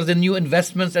 billion in new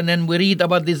investments, and then we read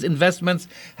about these investments.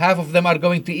 Half of them are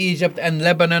going to Egypt and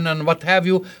Lebanon and what have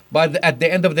you. But at the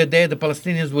end of the day, the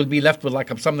Palestinians will be left with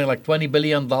something like $20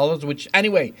 billion, which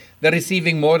anyway, they're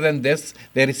receiving more than this.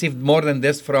 They received more than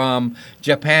this from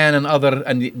Japan and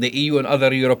the EU and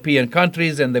other European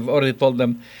countries, and they've already told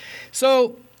them.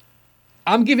 So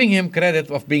I'm giving him credit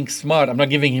of being smart. I'm not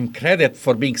giving him credit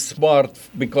for being smart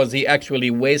because he actually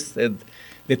wasted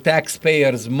the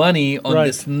taxpayers' money on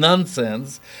this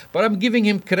nonsense. But I'm giving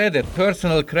him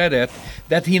personal credit,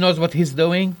 that he knows what he's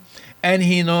doing, and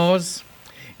he knows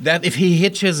that if he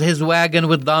hitches his wagon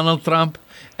with Donald Trump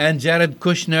and Jared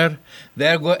Kushner,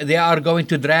 they are going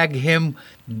to drag him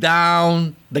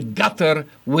down the gutter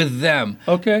with them.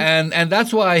 Okay. And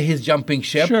that's why he's jumping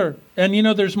ship. Sure. And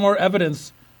there's more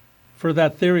evidence for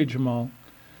that theory, Jamal,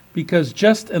 because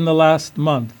just in the last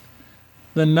month,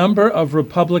 the number of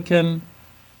Republican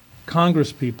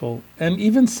congresspeople and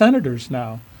even senators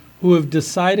now who have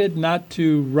decided not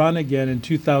to run again in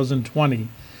 2020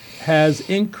 has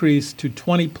increased to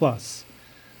 20 plus.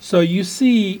 So you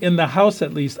see in the House,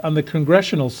 at least on the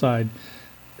congressional side,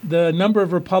 the number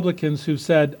of Republicans who've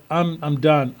said, I'm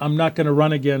done, I'm not going to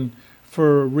run again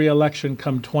for re-election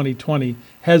come 2020,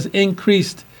 has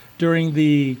increased during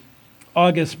the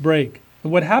August break.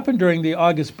 And what happened during the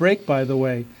August break, by the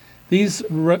way, these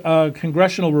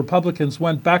congressional Republicans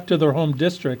went back to their home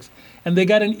districts and they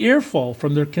got an earful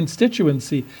from their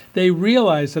constituency. They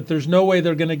realized that there's no way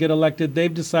they're going to get elected.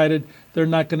 They've decided they're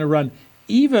not going to run.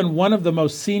 Even one of the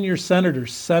most senior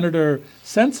senators, Senator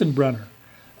Sensenbrenner,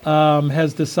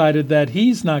 has decided that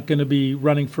he's not going to be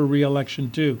running for re-election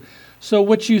too. So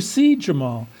what you see,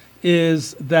 Jamal,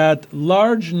 is that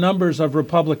large numbers of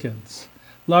Republicans,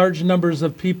 large numbers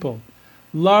of people,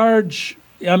 there's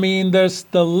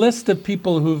the list of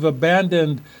people who've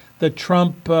abandoned the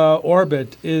Trump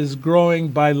orbit is growing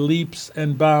by leaps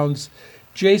and bounds.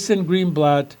 Jason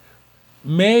Greenblatt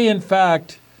may, in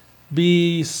fact,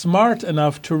 be smart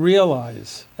enough to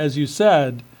realize, as you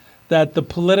said, that the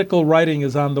political writing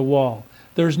is on the wall.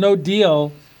 There's no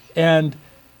deal. And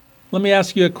let me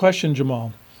ask you a question,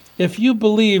 Jamal. If you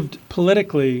believed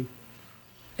politically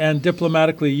and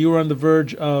diplomatically you were on the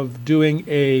verge of doing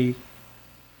a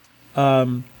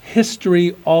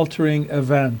history-altering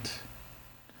event,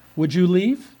 would you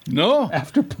leave? No,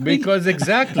 because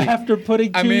exactly after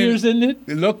putting 2 years in it.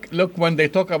 Look! When they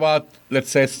talk about, let's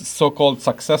say, so-called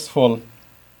successful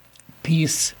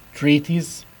peace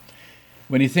treaties,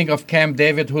 when you think of Camp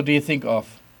David, who do you think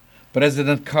of?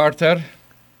 President Carter,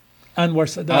 Anwar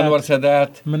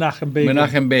Sadat,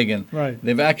 Menachem Begin. Right.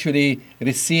 They've actually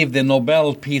received the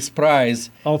Nobel Peace Prize.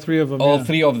 All three of them.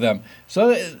 Three of them.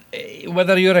 So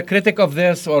whether you're a critic of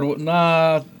this or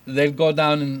not, they'll go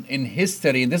down in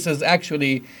history. This is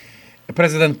actually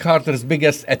President Carter's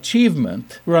biggest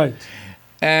achievement. Right.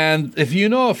 And if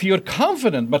you're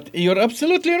confident, but you're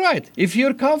absolutely right. If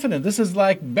you're confident, this is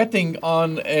like betting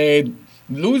on a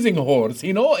losing horse.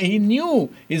 He knew.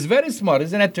 He's very smart.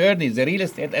 He's an attorney. He's a real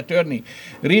estate attorney.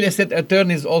 Real estate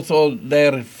attorneys also,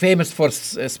 they're famous for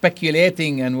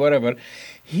speculating and whatever.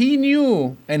 He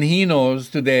knew, and he knows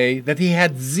today, that he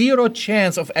had zero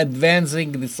chance of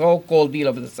advancing the so-called deal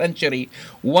of the century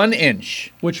 1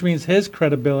 inch. Which means his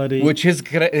credibility. His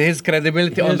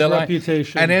credibility on the line. His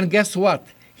reputation. And then guess what?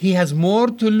 He has more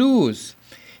to lose.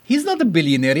 He's not a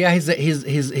billionaire. Yeah,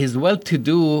 he's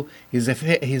well-to-do.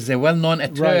 He's a well-known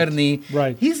attorney.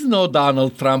 Right. He's no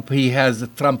Donald Trump. He has a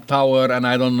Trump Tower and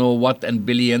I don't know what and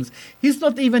billions. He's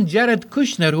not even Jared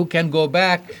Kushner, who can go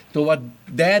back to what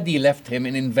Daddy left him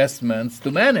in investments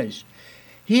to manage.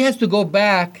 He has to go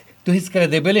back to his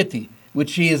credibility,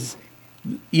 which is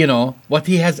what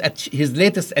he has, his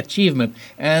latest achievement.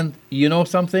 And you know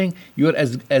something? You're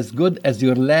as good as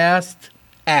your last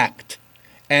act.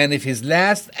 And if his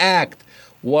last act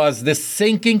was the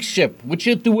sinking ship, which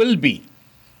it will be,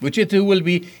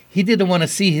 he didn't want to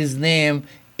see his name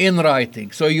in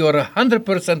writing. So you're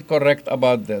 100% correct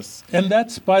about this. And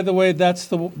that's, by the way, that's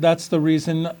the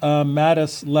reason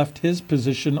Mattis left his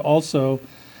position also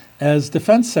as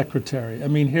defense secretary. I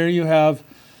mean, here you have,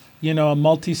 a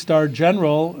multi-star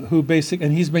general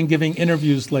and he's been giving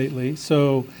interviews lately.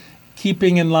 So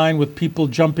keeping in line with people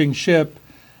jumping ship,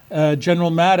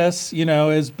 General Mattis,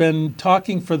 has been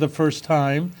talking for the first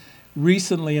time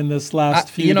recently in this last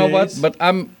few days. You know what? But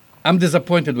I'm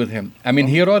disappointed with him. I mean,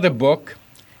 he wrote a book.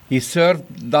 He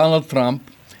served Donald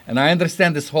Trump, and I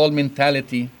understand this whole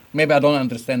mentality. Maybe I don't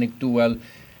understand it too well.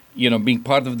 Being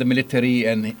part of the military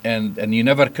and you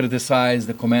never criticize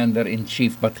the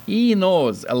commander-in-chief, but he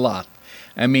knows a lot.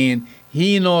 I mean,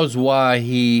 he knows why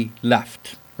he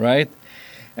left, right?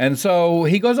 And so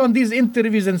he goes on these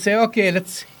interviews and say, okay,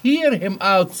 let's hear him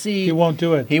out, see. He won't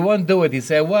do it. He won't do it. He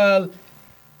said, well,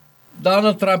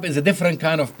 Donald Trump is a different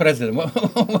kind of president.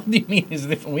 What do you mean he's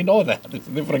different? We know that. It's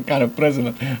a different kind of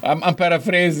president. I'm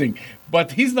paraphrasing.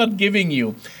 But he's not giving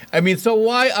you. I mean, so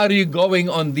why are you going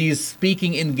on these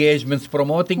speaking engagements,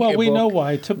 promoting a book? Well, we know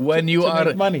why. To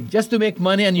make money. Just to make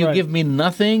money, and you give me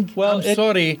nothing? Well, I'm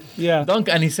sorry. Yeah.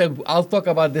 And he said, I'll talk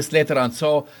about this later on.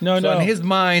 So in his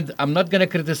mind, I'm not going to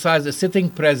criticize a sitting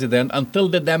president until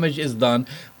the damage is done.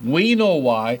 We know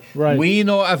why. Right. We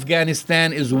know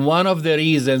Afghanistan is one of the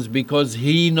reasons, because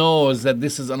he knows that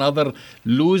this is another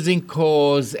losing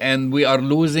cause and we are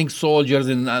losing soldiers.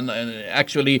 And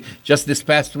actually, just this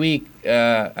past week,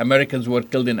 Americans were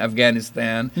killed in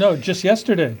Afghanistan. No, just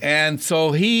yesterday. And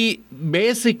so he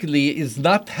basically is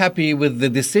not happy with the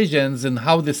decisions and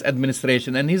how this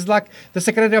administration, and he's like the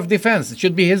Secretary of Defense. It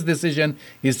should be his decision.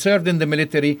 He's served in the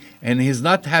military and he's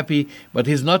not happy, but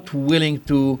he's not willing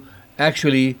to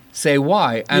actually say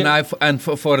why. And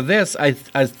for this, I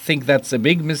think that's a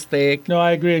big mistake. No,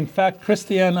 I agree. In fact,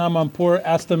 Christiane Amanpour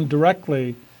asked him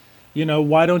directly,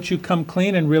 why don't you come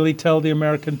clean and really tell the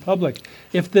American public?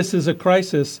 If this is a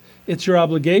crisis, it's your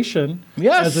obligation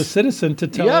as a citizen to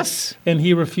tell us. And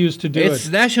he refused to do it. It's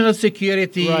national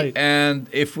security. Right. And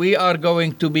if we are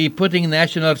going to be putting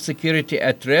national security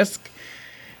at risk,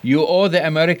 you owe the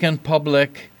American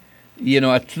public,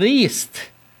 at least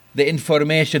the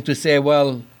information to say,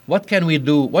 well, what can we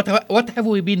do? What have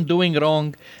we been doing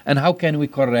wrong, and how can we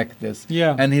correct this?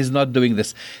 Yeah. And he's not doing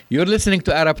this. You're listening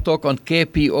to Arab Talk on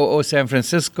KPOO San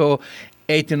Francisco,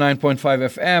 89.5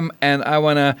 FM, and I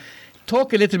want to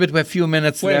talk a little bit with a few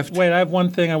minutes left. Wait, I have one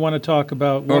thing I want to talk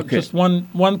about. Okay. Just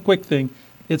one quick thing.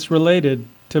 It's related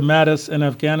to Mattis and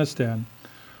Afghanistan.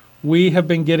 We have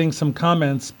been getting some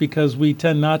comments because we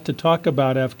tend not to talk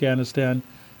about Afghanistan.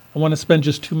 I want to spend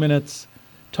just 2 minutes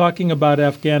talking about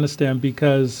Afghanistan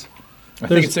because I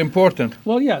think it's important.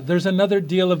 Well, yeah, there's another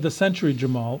deal of the century,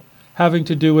 Jamal, having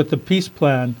to do with the peace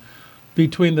plan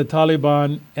between the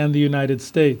Taliban and the United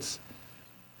States.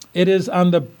 It is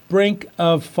on the brink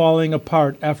of falling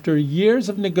apart after years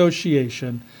of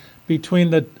negotiation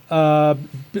between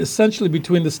essentially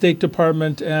between the State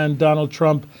Department and Donald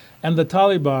Trump and the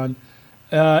Taliban.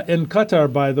 In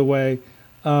Qatar, by the way,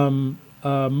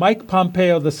 Mike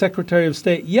Pompeo, the Secretary of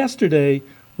State, yesterday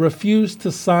refused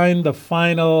to sign the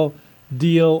final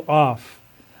deal off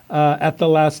at the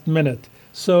last minute.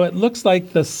 So it looks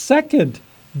like the second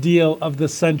deal of the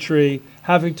century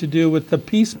having to do with the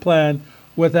peace plan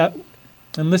with that.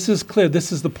 And this is clear.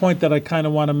 This is the point that I kind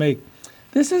of want to make.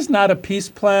 This is not a peace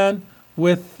plan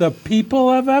with the people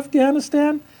of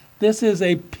Afghanistan. This is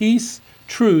a peace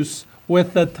truce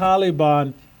with the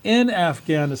Taliban in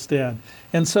Afghanistan.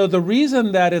 And so the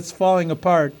reason that it's falling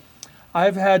apart,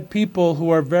 I've had people who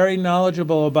are very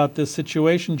knowledgeable about this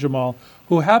situation, Jamal,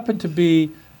 who happen to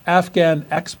be Afghan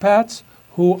expats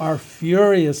who are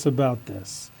furious about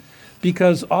this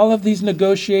because all of these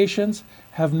negotiations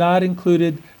have not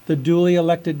included the duly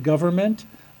elected government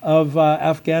of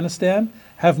Afghanistan,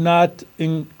 have not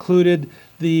included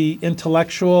the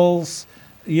intellectuals,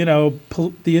 the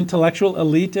intellectual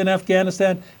elite in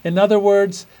Afghanistan. In other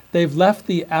words, they've left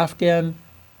the Afghan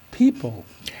people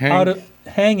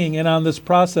hanging in on this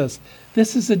process.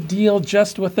 This is a deal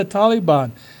just with the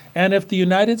Taliban. And if the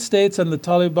United States and the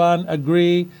Taliban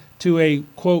agree to a,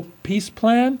 quote, peace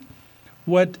plan,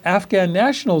 what Afghan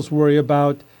nationals worry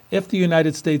about if the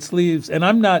United States leaves, and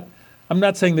I'm not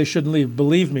saying they shouldn't leave,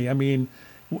 believe me, I mean,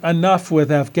 enough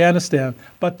with Afghanistan,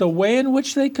 but the way in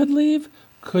which they could leave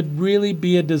could really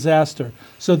be a disaster.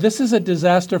 So this is a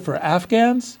disaster for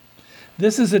Afghans.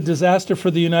 This is a disaster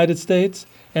for the United States.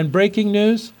 And breaking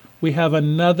news, we have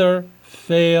another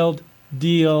failed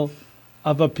deal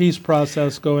of a peace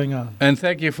process going on. And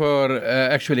thank you for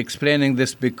actually explaining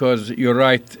this, because you're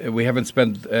right. We haven't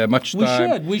spent much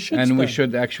time. We should. And we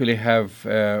should actually have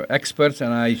experts.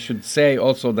 And I should say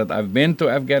also that I've been to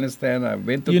Afghanistan. I've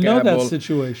been to Kabul. You know that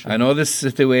situation. I know this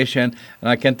situation. And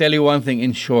I can tell you one thing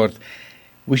in short.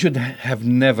 We should have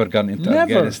never gone into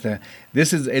Afghanistan.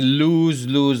 This is a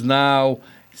lose-lose now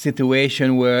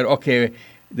situation where, okay,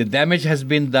 the damage has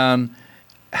been done.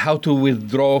 How to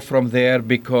withdraw from there,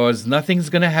 because nothing's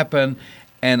going to happen.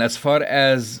 And as far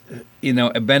as,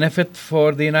 a benefit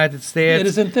for the United States, it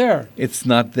isn't there. It's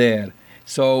not there.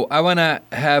 So I want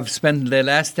to spend the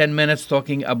last 10 minutes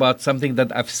talking about something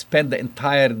that I've spent the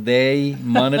entire day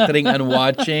monitoring and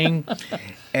watching,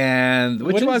 and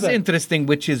which was interesting,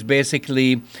 which is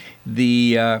basically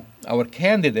our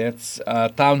candidates'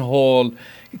 town hall,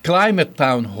 climate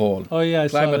town hall. Oh, yeah, I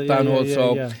climate saw town hall. Yeah,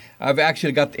 so yeah. I've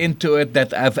actually got into it,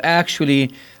 that I've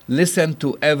actually listened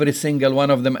to every single one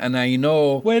of them, and I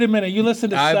know... Wait a minute, you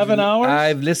listened to 7 hours?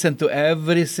 I've listened to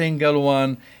every single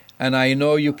one, and I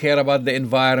know you care about the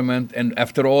environment, and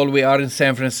after all, we are in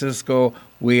San Francisco,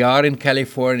 we are in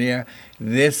California.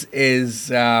 This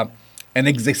is an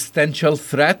existential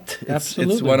threat.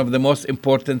 Absolutely. It's one of the most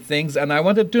important things, and I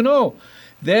wanted to know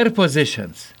their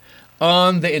positions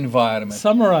on the environment.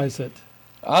 Summarize it.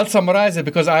 I'll summarize it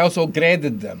because I also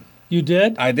graded them. You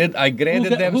did? I did. I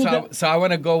graded them, so I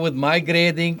want to go with my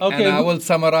grading, okay, and I will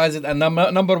summarize it. And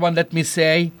number one, let me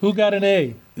say... Who got an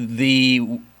A?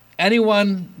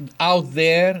 Anyone out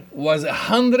there was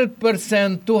 100%,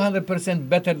 200%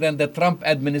 better than the Trump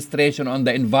administration on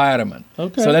the environment.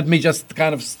 Okay. So let me just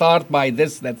kind of start by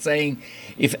this, that saying,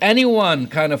 if anyone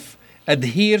kind of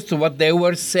adheres to what they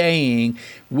were saying,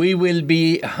 we will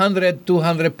be 100,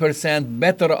 200%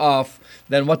 better off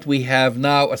than what we have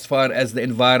now as far as the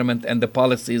environment and the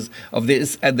policies of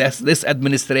this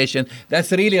administration.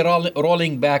 That's really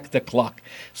rolling back the clock.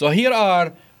 So here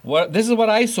are... this is what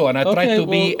I saw, and I tried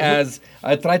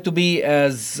to be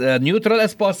as neutral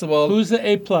as possible. Who's the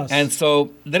A plus? And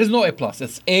so there is no A plus.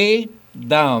 It's A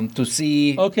down to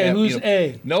C. Okay, who's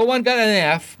A? No one got an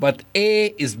F, but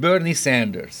A is Bernie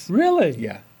Sanders. Really?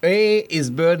 Yeah. A is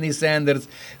Bernie Sanders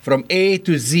from A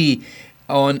to Z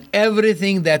on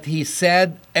everything that he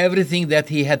said, everything that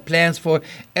he had plans for,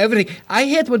 everything. I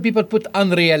hate when people put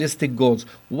unrealistic goals.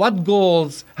 What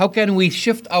goals? How can we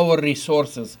shift our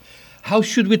resources? How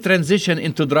should we transition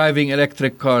into driving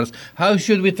electric cars? How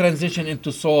should we transition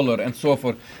into solar and so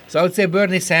forth? So I would say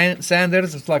Bernie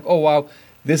Sanders, it's like, oh, wow,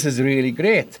 this is really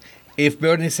great. If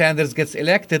Bernie Sanders gets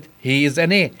elected, he is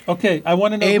an A. Okay, I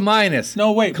want to know... A minus.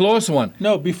 No, wait. Close one.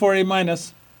 No, before A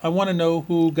minus, I want to know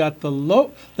who got the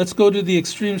low... Let's go to the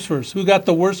extremes first. Who got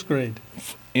the worst grade?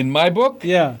 In my book?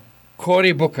 Yeah.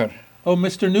 Cory Booker. Oh,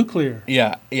 Mr. Nuclear.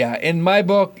 Yeah. In my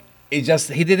book, he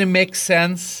didn't make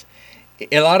sense.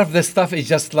 A lot of the stuff is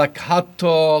just like hot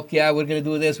talk. Yeah, we're going to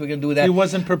do this, we're going to do that. He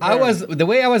wasn't prepared. The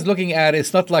way I was looking at it,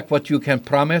 it's not like what you can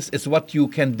promise, it's what you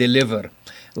can deliver.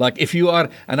 Like if you are,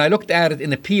 and I looked at it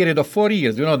in a period of 4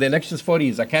 years, the election's 4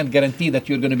 years. I can't guarantee that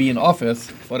you're going to be in office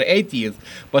for 8 years.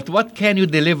 But what can you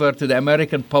deliver to the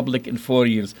American public in 4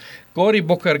 years? Cory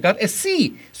Booker got a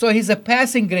C. So he's a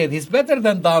passing grade. He's better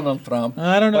than Donald Trump.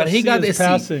 I don't know. But he got a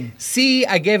passing. C.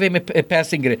 I gave him a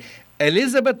passing grade.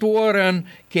 Elizabeth Warren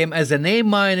came as an A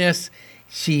minus.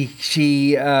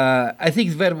 She I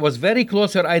think was very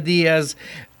close her ideas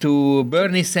to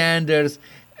Bernie Sanders,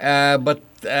 but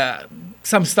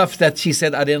some stuff that she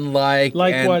said I didn't like.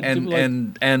 Like and, what? And,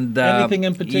 like and anything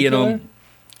in particular?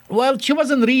 Well, she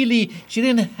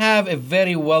didn't have a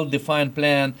very well-defined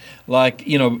plan, like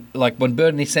when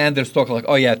Bernie Sanders talked, like,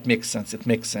 oh yeah, it makes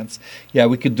sense. Yeah,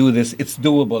 we could do this. It's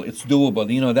doable,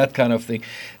 that kind of thing.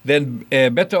 Then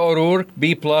Beto O'Rourke,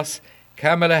 B+.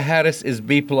 Kamala Harris is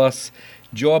B+.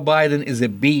 Joe Biden is a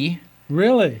B.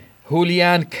 Really?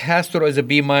 Julian Castro is a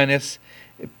B-.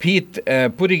 Pete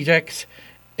Buttigieg,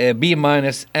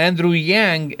 B-. Andrew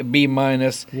Yang, B-.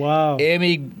 Wow.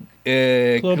 Amy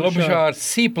Klobuchar,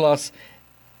 C+,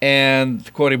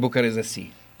 and Cory Booker is a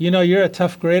C. You're a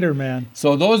tough grader, man.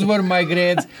 So those were my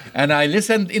grades, and I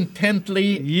listened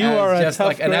intently. You are a just tough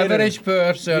like an grader. average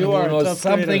person who knows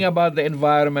something about the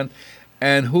environment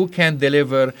and who can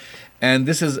deliver. And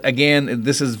this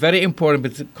is very important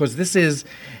because this is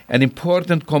an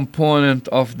important component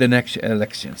of the next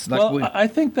elections. I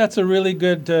think that's a really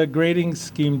good grading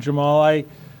scheme, Jamal.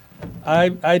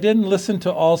 I didn't listen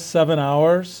to all 7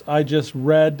 hours. I just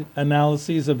read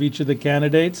analyses of each of the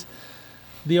candidates.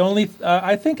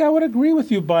 I think I would agree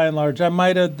with you by and large.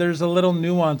 There's a little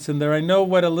nuance in there. I know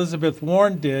what Elizabeth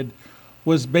Warren did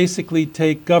was basically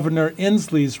take Governor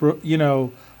Inslee's,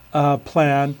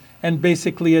 plan and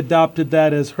basically adopted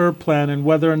that as her plan, and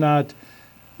whether or not,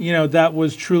 that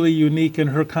was truly unique in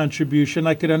her contribution,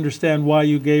 I could understand why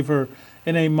you gave her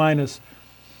an A-.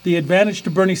 The advantage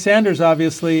to Bernie Sanders,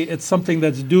 obviously, it's something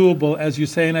that's doable, as you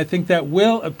say, and I think that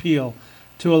will appeal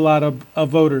to a lot of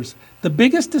voters. The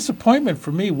biggest disappointment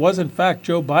for me was, in fact,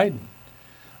 Joe Biden.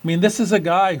 I mean, this is a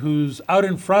guy who's out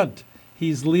in front.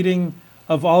 He's leading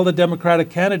of all the Democratic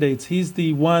candidates. He's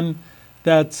the one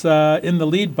that's in the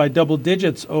lead by double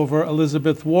digits over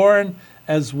Elizabeth Warren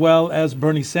as well as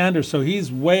Bernie Sanders. So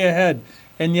he's way ahead.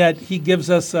 And yet he gives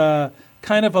us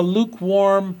kind of a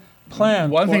lukewarm plan.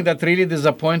 One thing that really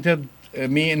disappointed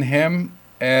me in him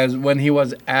is when he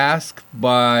was asked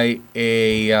by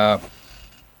a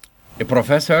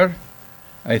professor,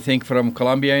 I think from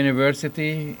Columbia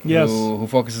University, yes, who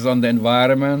focuses on the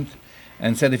environment,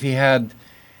 and said if he had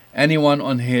anyone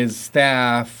on his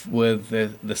staff with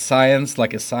the science,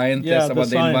 like a scientist about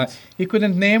the environment, he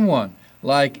couldn't name one.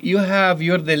 Like, you're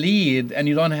the lead, and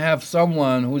you don't have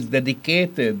someone who's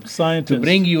dedicated to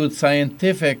bring you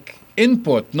scientific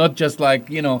input, not just like,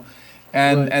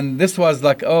 and this was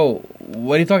like, oh,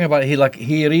 what are you talking about?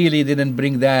 He really didn't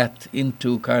bring that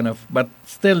into kind of, but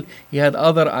still he had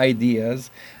other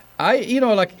ideas.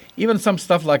 Even some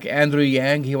stuff like Andrew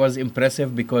Yang, he was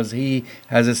impressive because he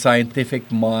has a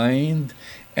scientific mind.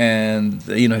 And,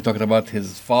 he talked about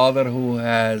his father who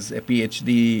has a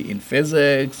PhD in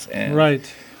physics.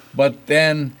 Right. But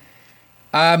then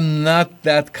I'm not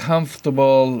that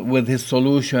comfortable with his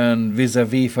solution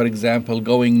vis-a-vis, for example,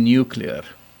 going nuclear.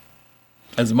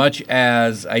 As much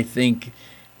as I think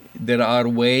there are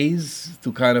ways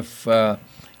to kind of,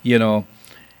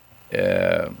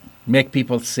 make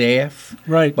people safe.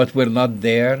 Right. But we're not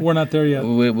there. We're not there yet.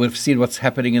 We've seen what's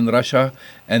happening in Russia,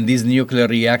 and these nuclear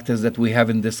reactors that we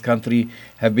have in this country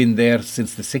have been there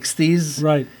since the 60s.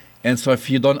 Right. And so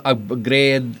if you don't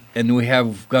upgrade, and we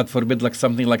have, God forbid, like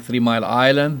something like 3 Mile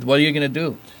Island, what are you going to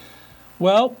do?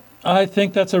 Well, I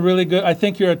think that's I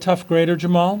think you're a tough grader,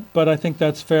 Jamal, but I think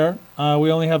that's fair.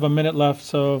 We only have a minute left,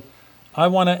 so I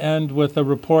want to end with a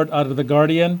report out of The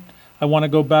Guardian. I want to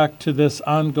go back to this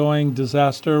ongoing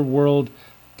disaster, world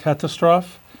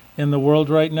catastrophe in the world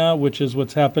right now, which is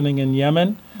what's happening in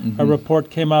Yemen. Mm-hmm. A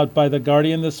report came out by The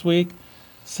Guardian this week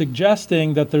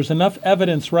suggesting that there's enough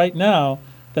evidence right now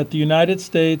that the United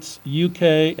States, UK,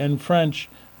 and French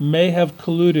may have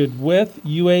colluded with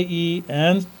UAE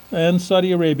and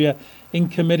Saudi Arabia in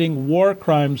committing war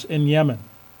crimes in Yemen.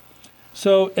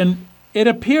 So, and it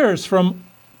appears from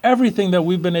everything that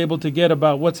we've been able to get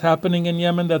about what's happening in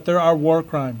Yemen that there are war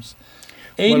crimes.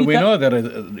 Well, we know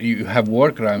that you have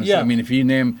war crimes. Yeah. I mean, if you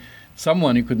name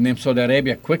someone, you could name Saudi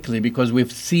Arabia quickly because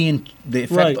we've seen the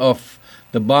effect of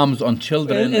the bombs on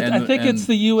children. I think it's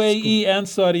the UAE and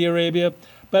Saudi Arabia,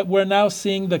 but we're now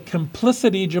seeing the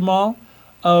complicity, Jamal,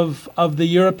 of the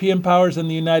European powers and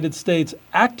the United States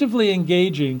actively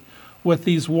engaging with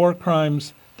these war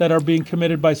crimes that are being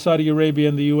committed by Saudi Arabia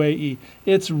and the UAE.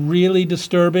 It's really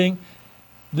disturbing.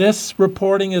 This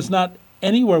reporting is not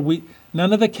anywhere.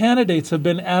 None of the candidates have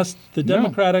been asked, the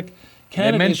Democratic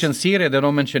candidates. They mention Syria, they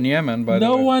don't mention Yemen.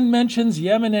 No one mentions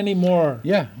Yemen anymore.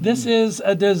 Yeah. This is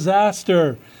a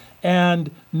disaster. And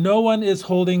no one is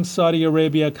holding Saudi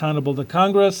Arabia accountable. The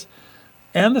Congress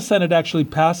and the Senate actually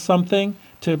passed something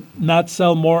to not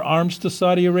sell more arms to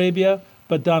Saudi Arabia,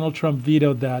 but Donald Trump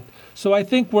vetoed that. So I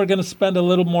think we're going to spend a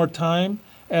little more time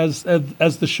as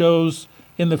the shows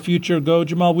in the future go,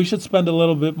 Jamal. We should spend a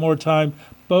little bit more time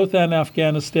both on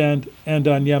Afghanistan and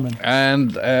on Yemen.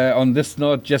 And on this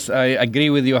note, I agree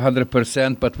with you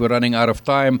 100%, but we're running out of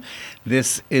time.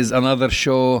 This is another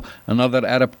show, another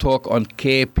Arab Talk on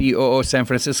KPOO San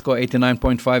Francisco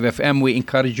 89.5 FM. We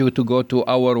encourage you to go to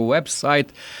our website,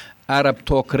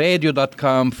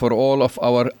 ArabTalkRadio.com, for all of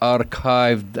our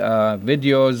archived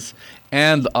videos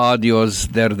and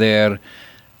audios. They're there.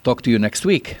 Talk to you next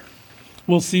week.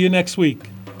 We'll see you next week.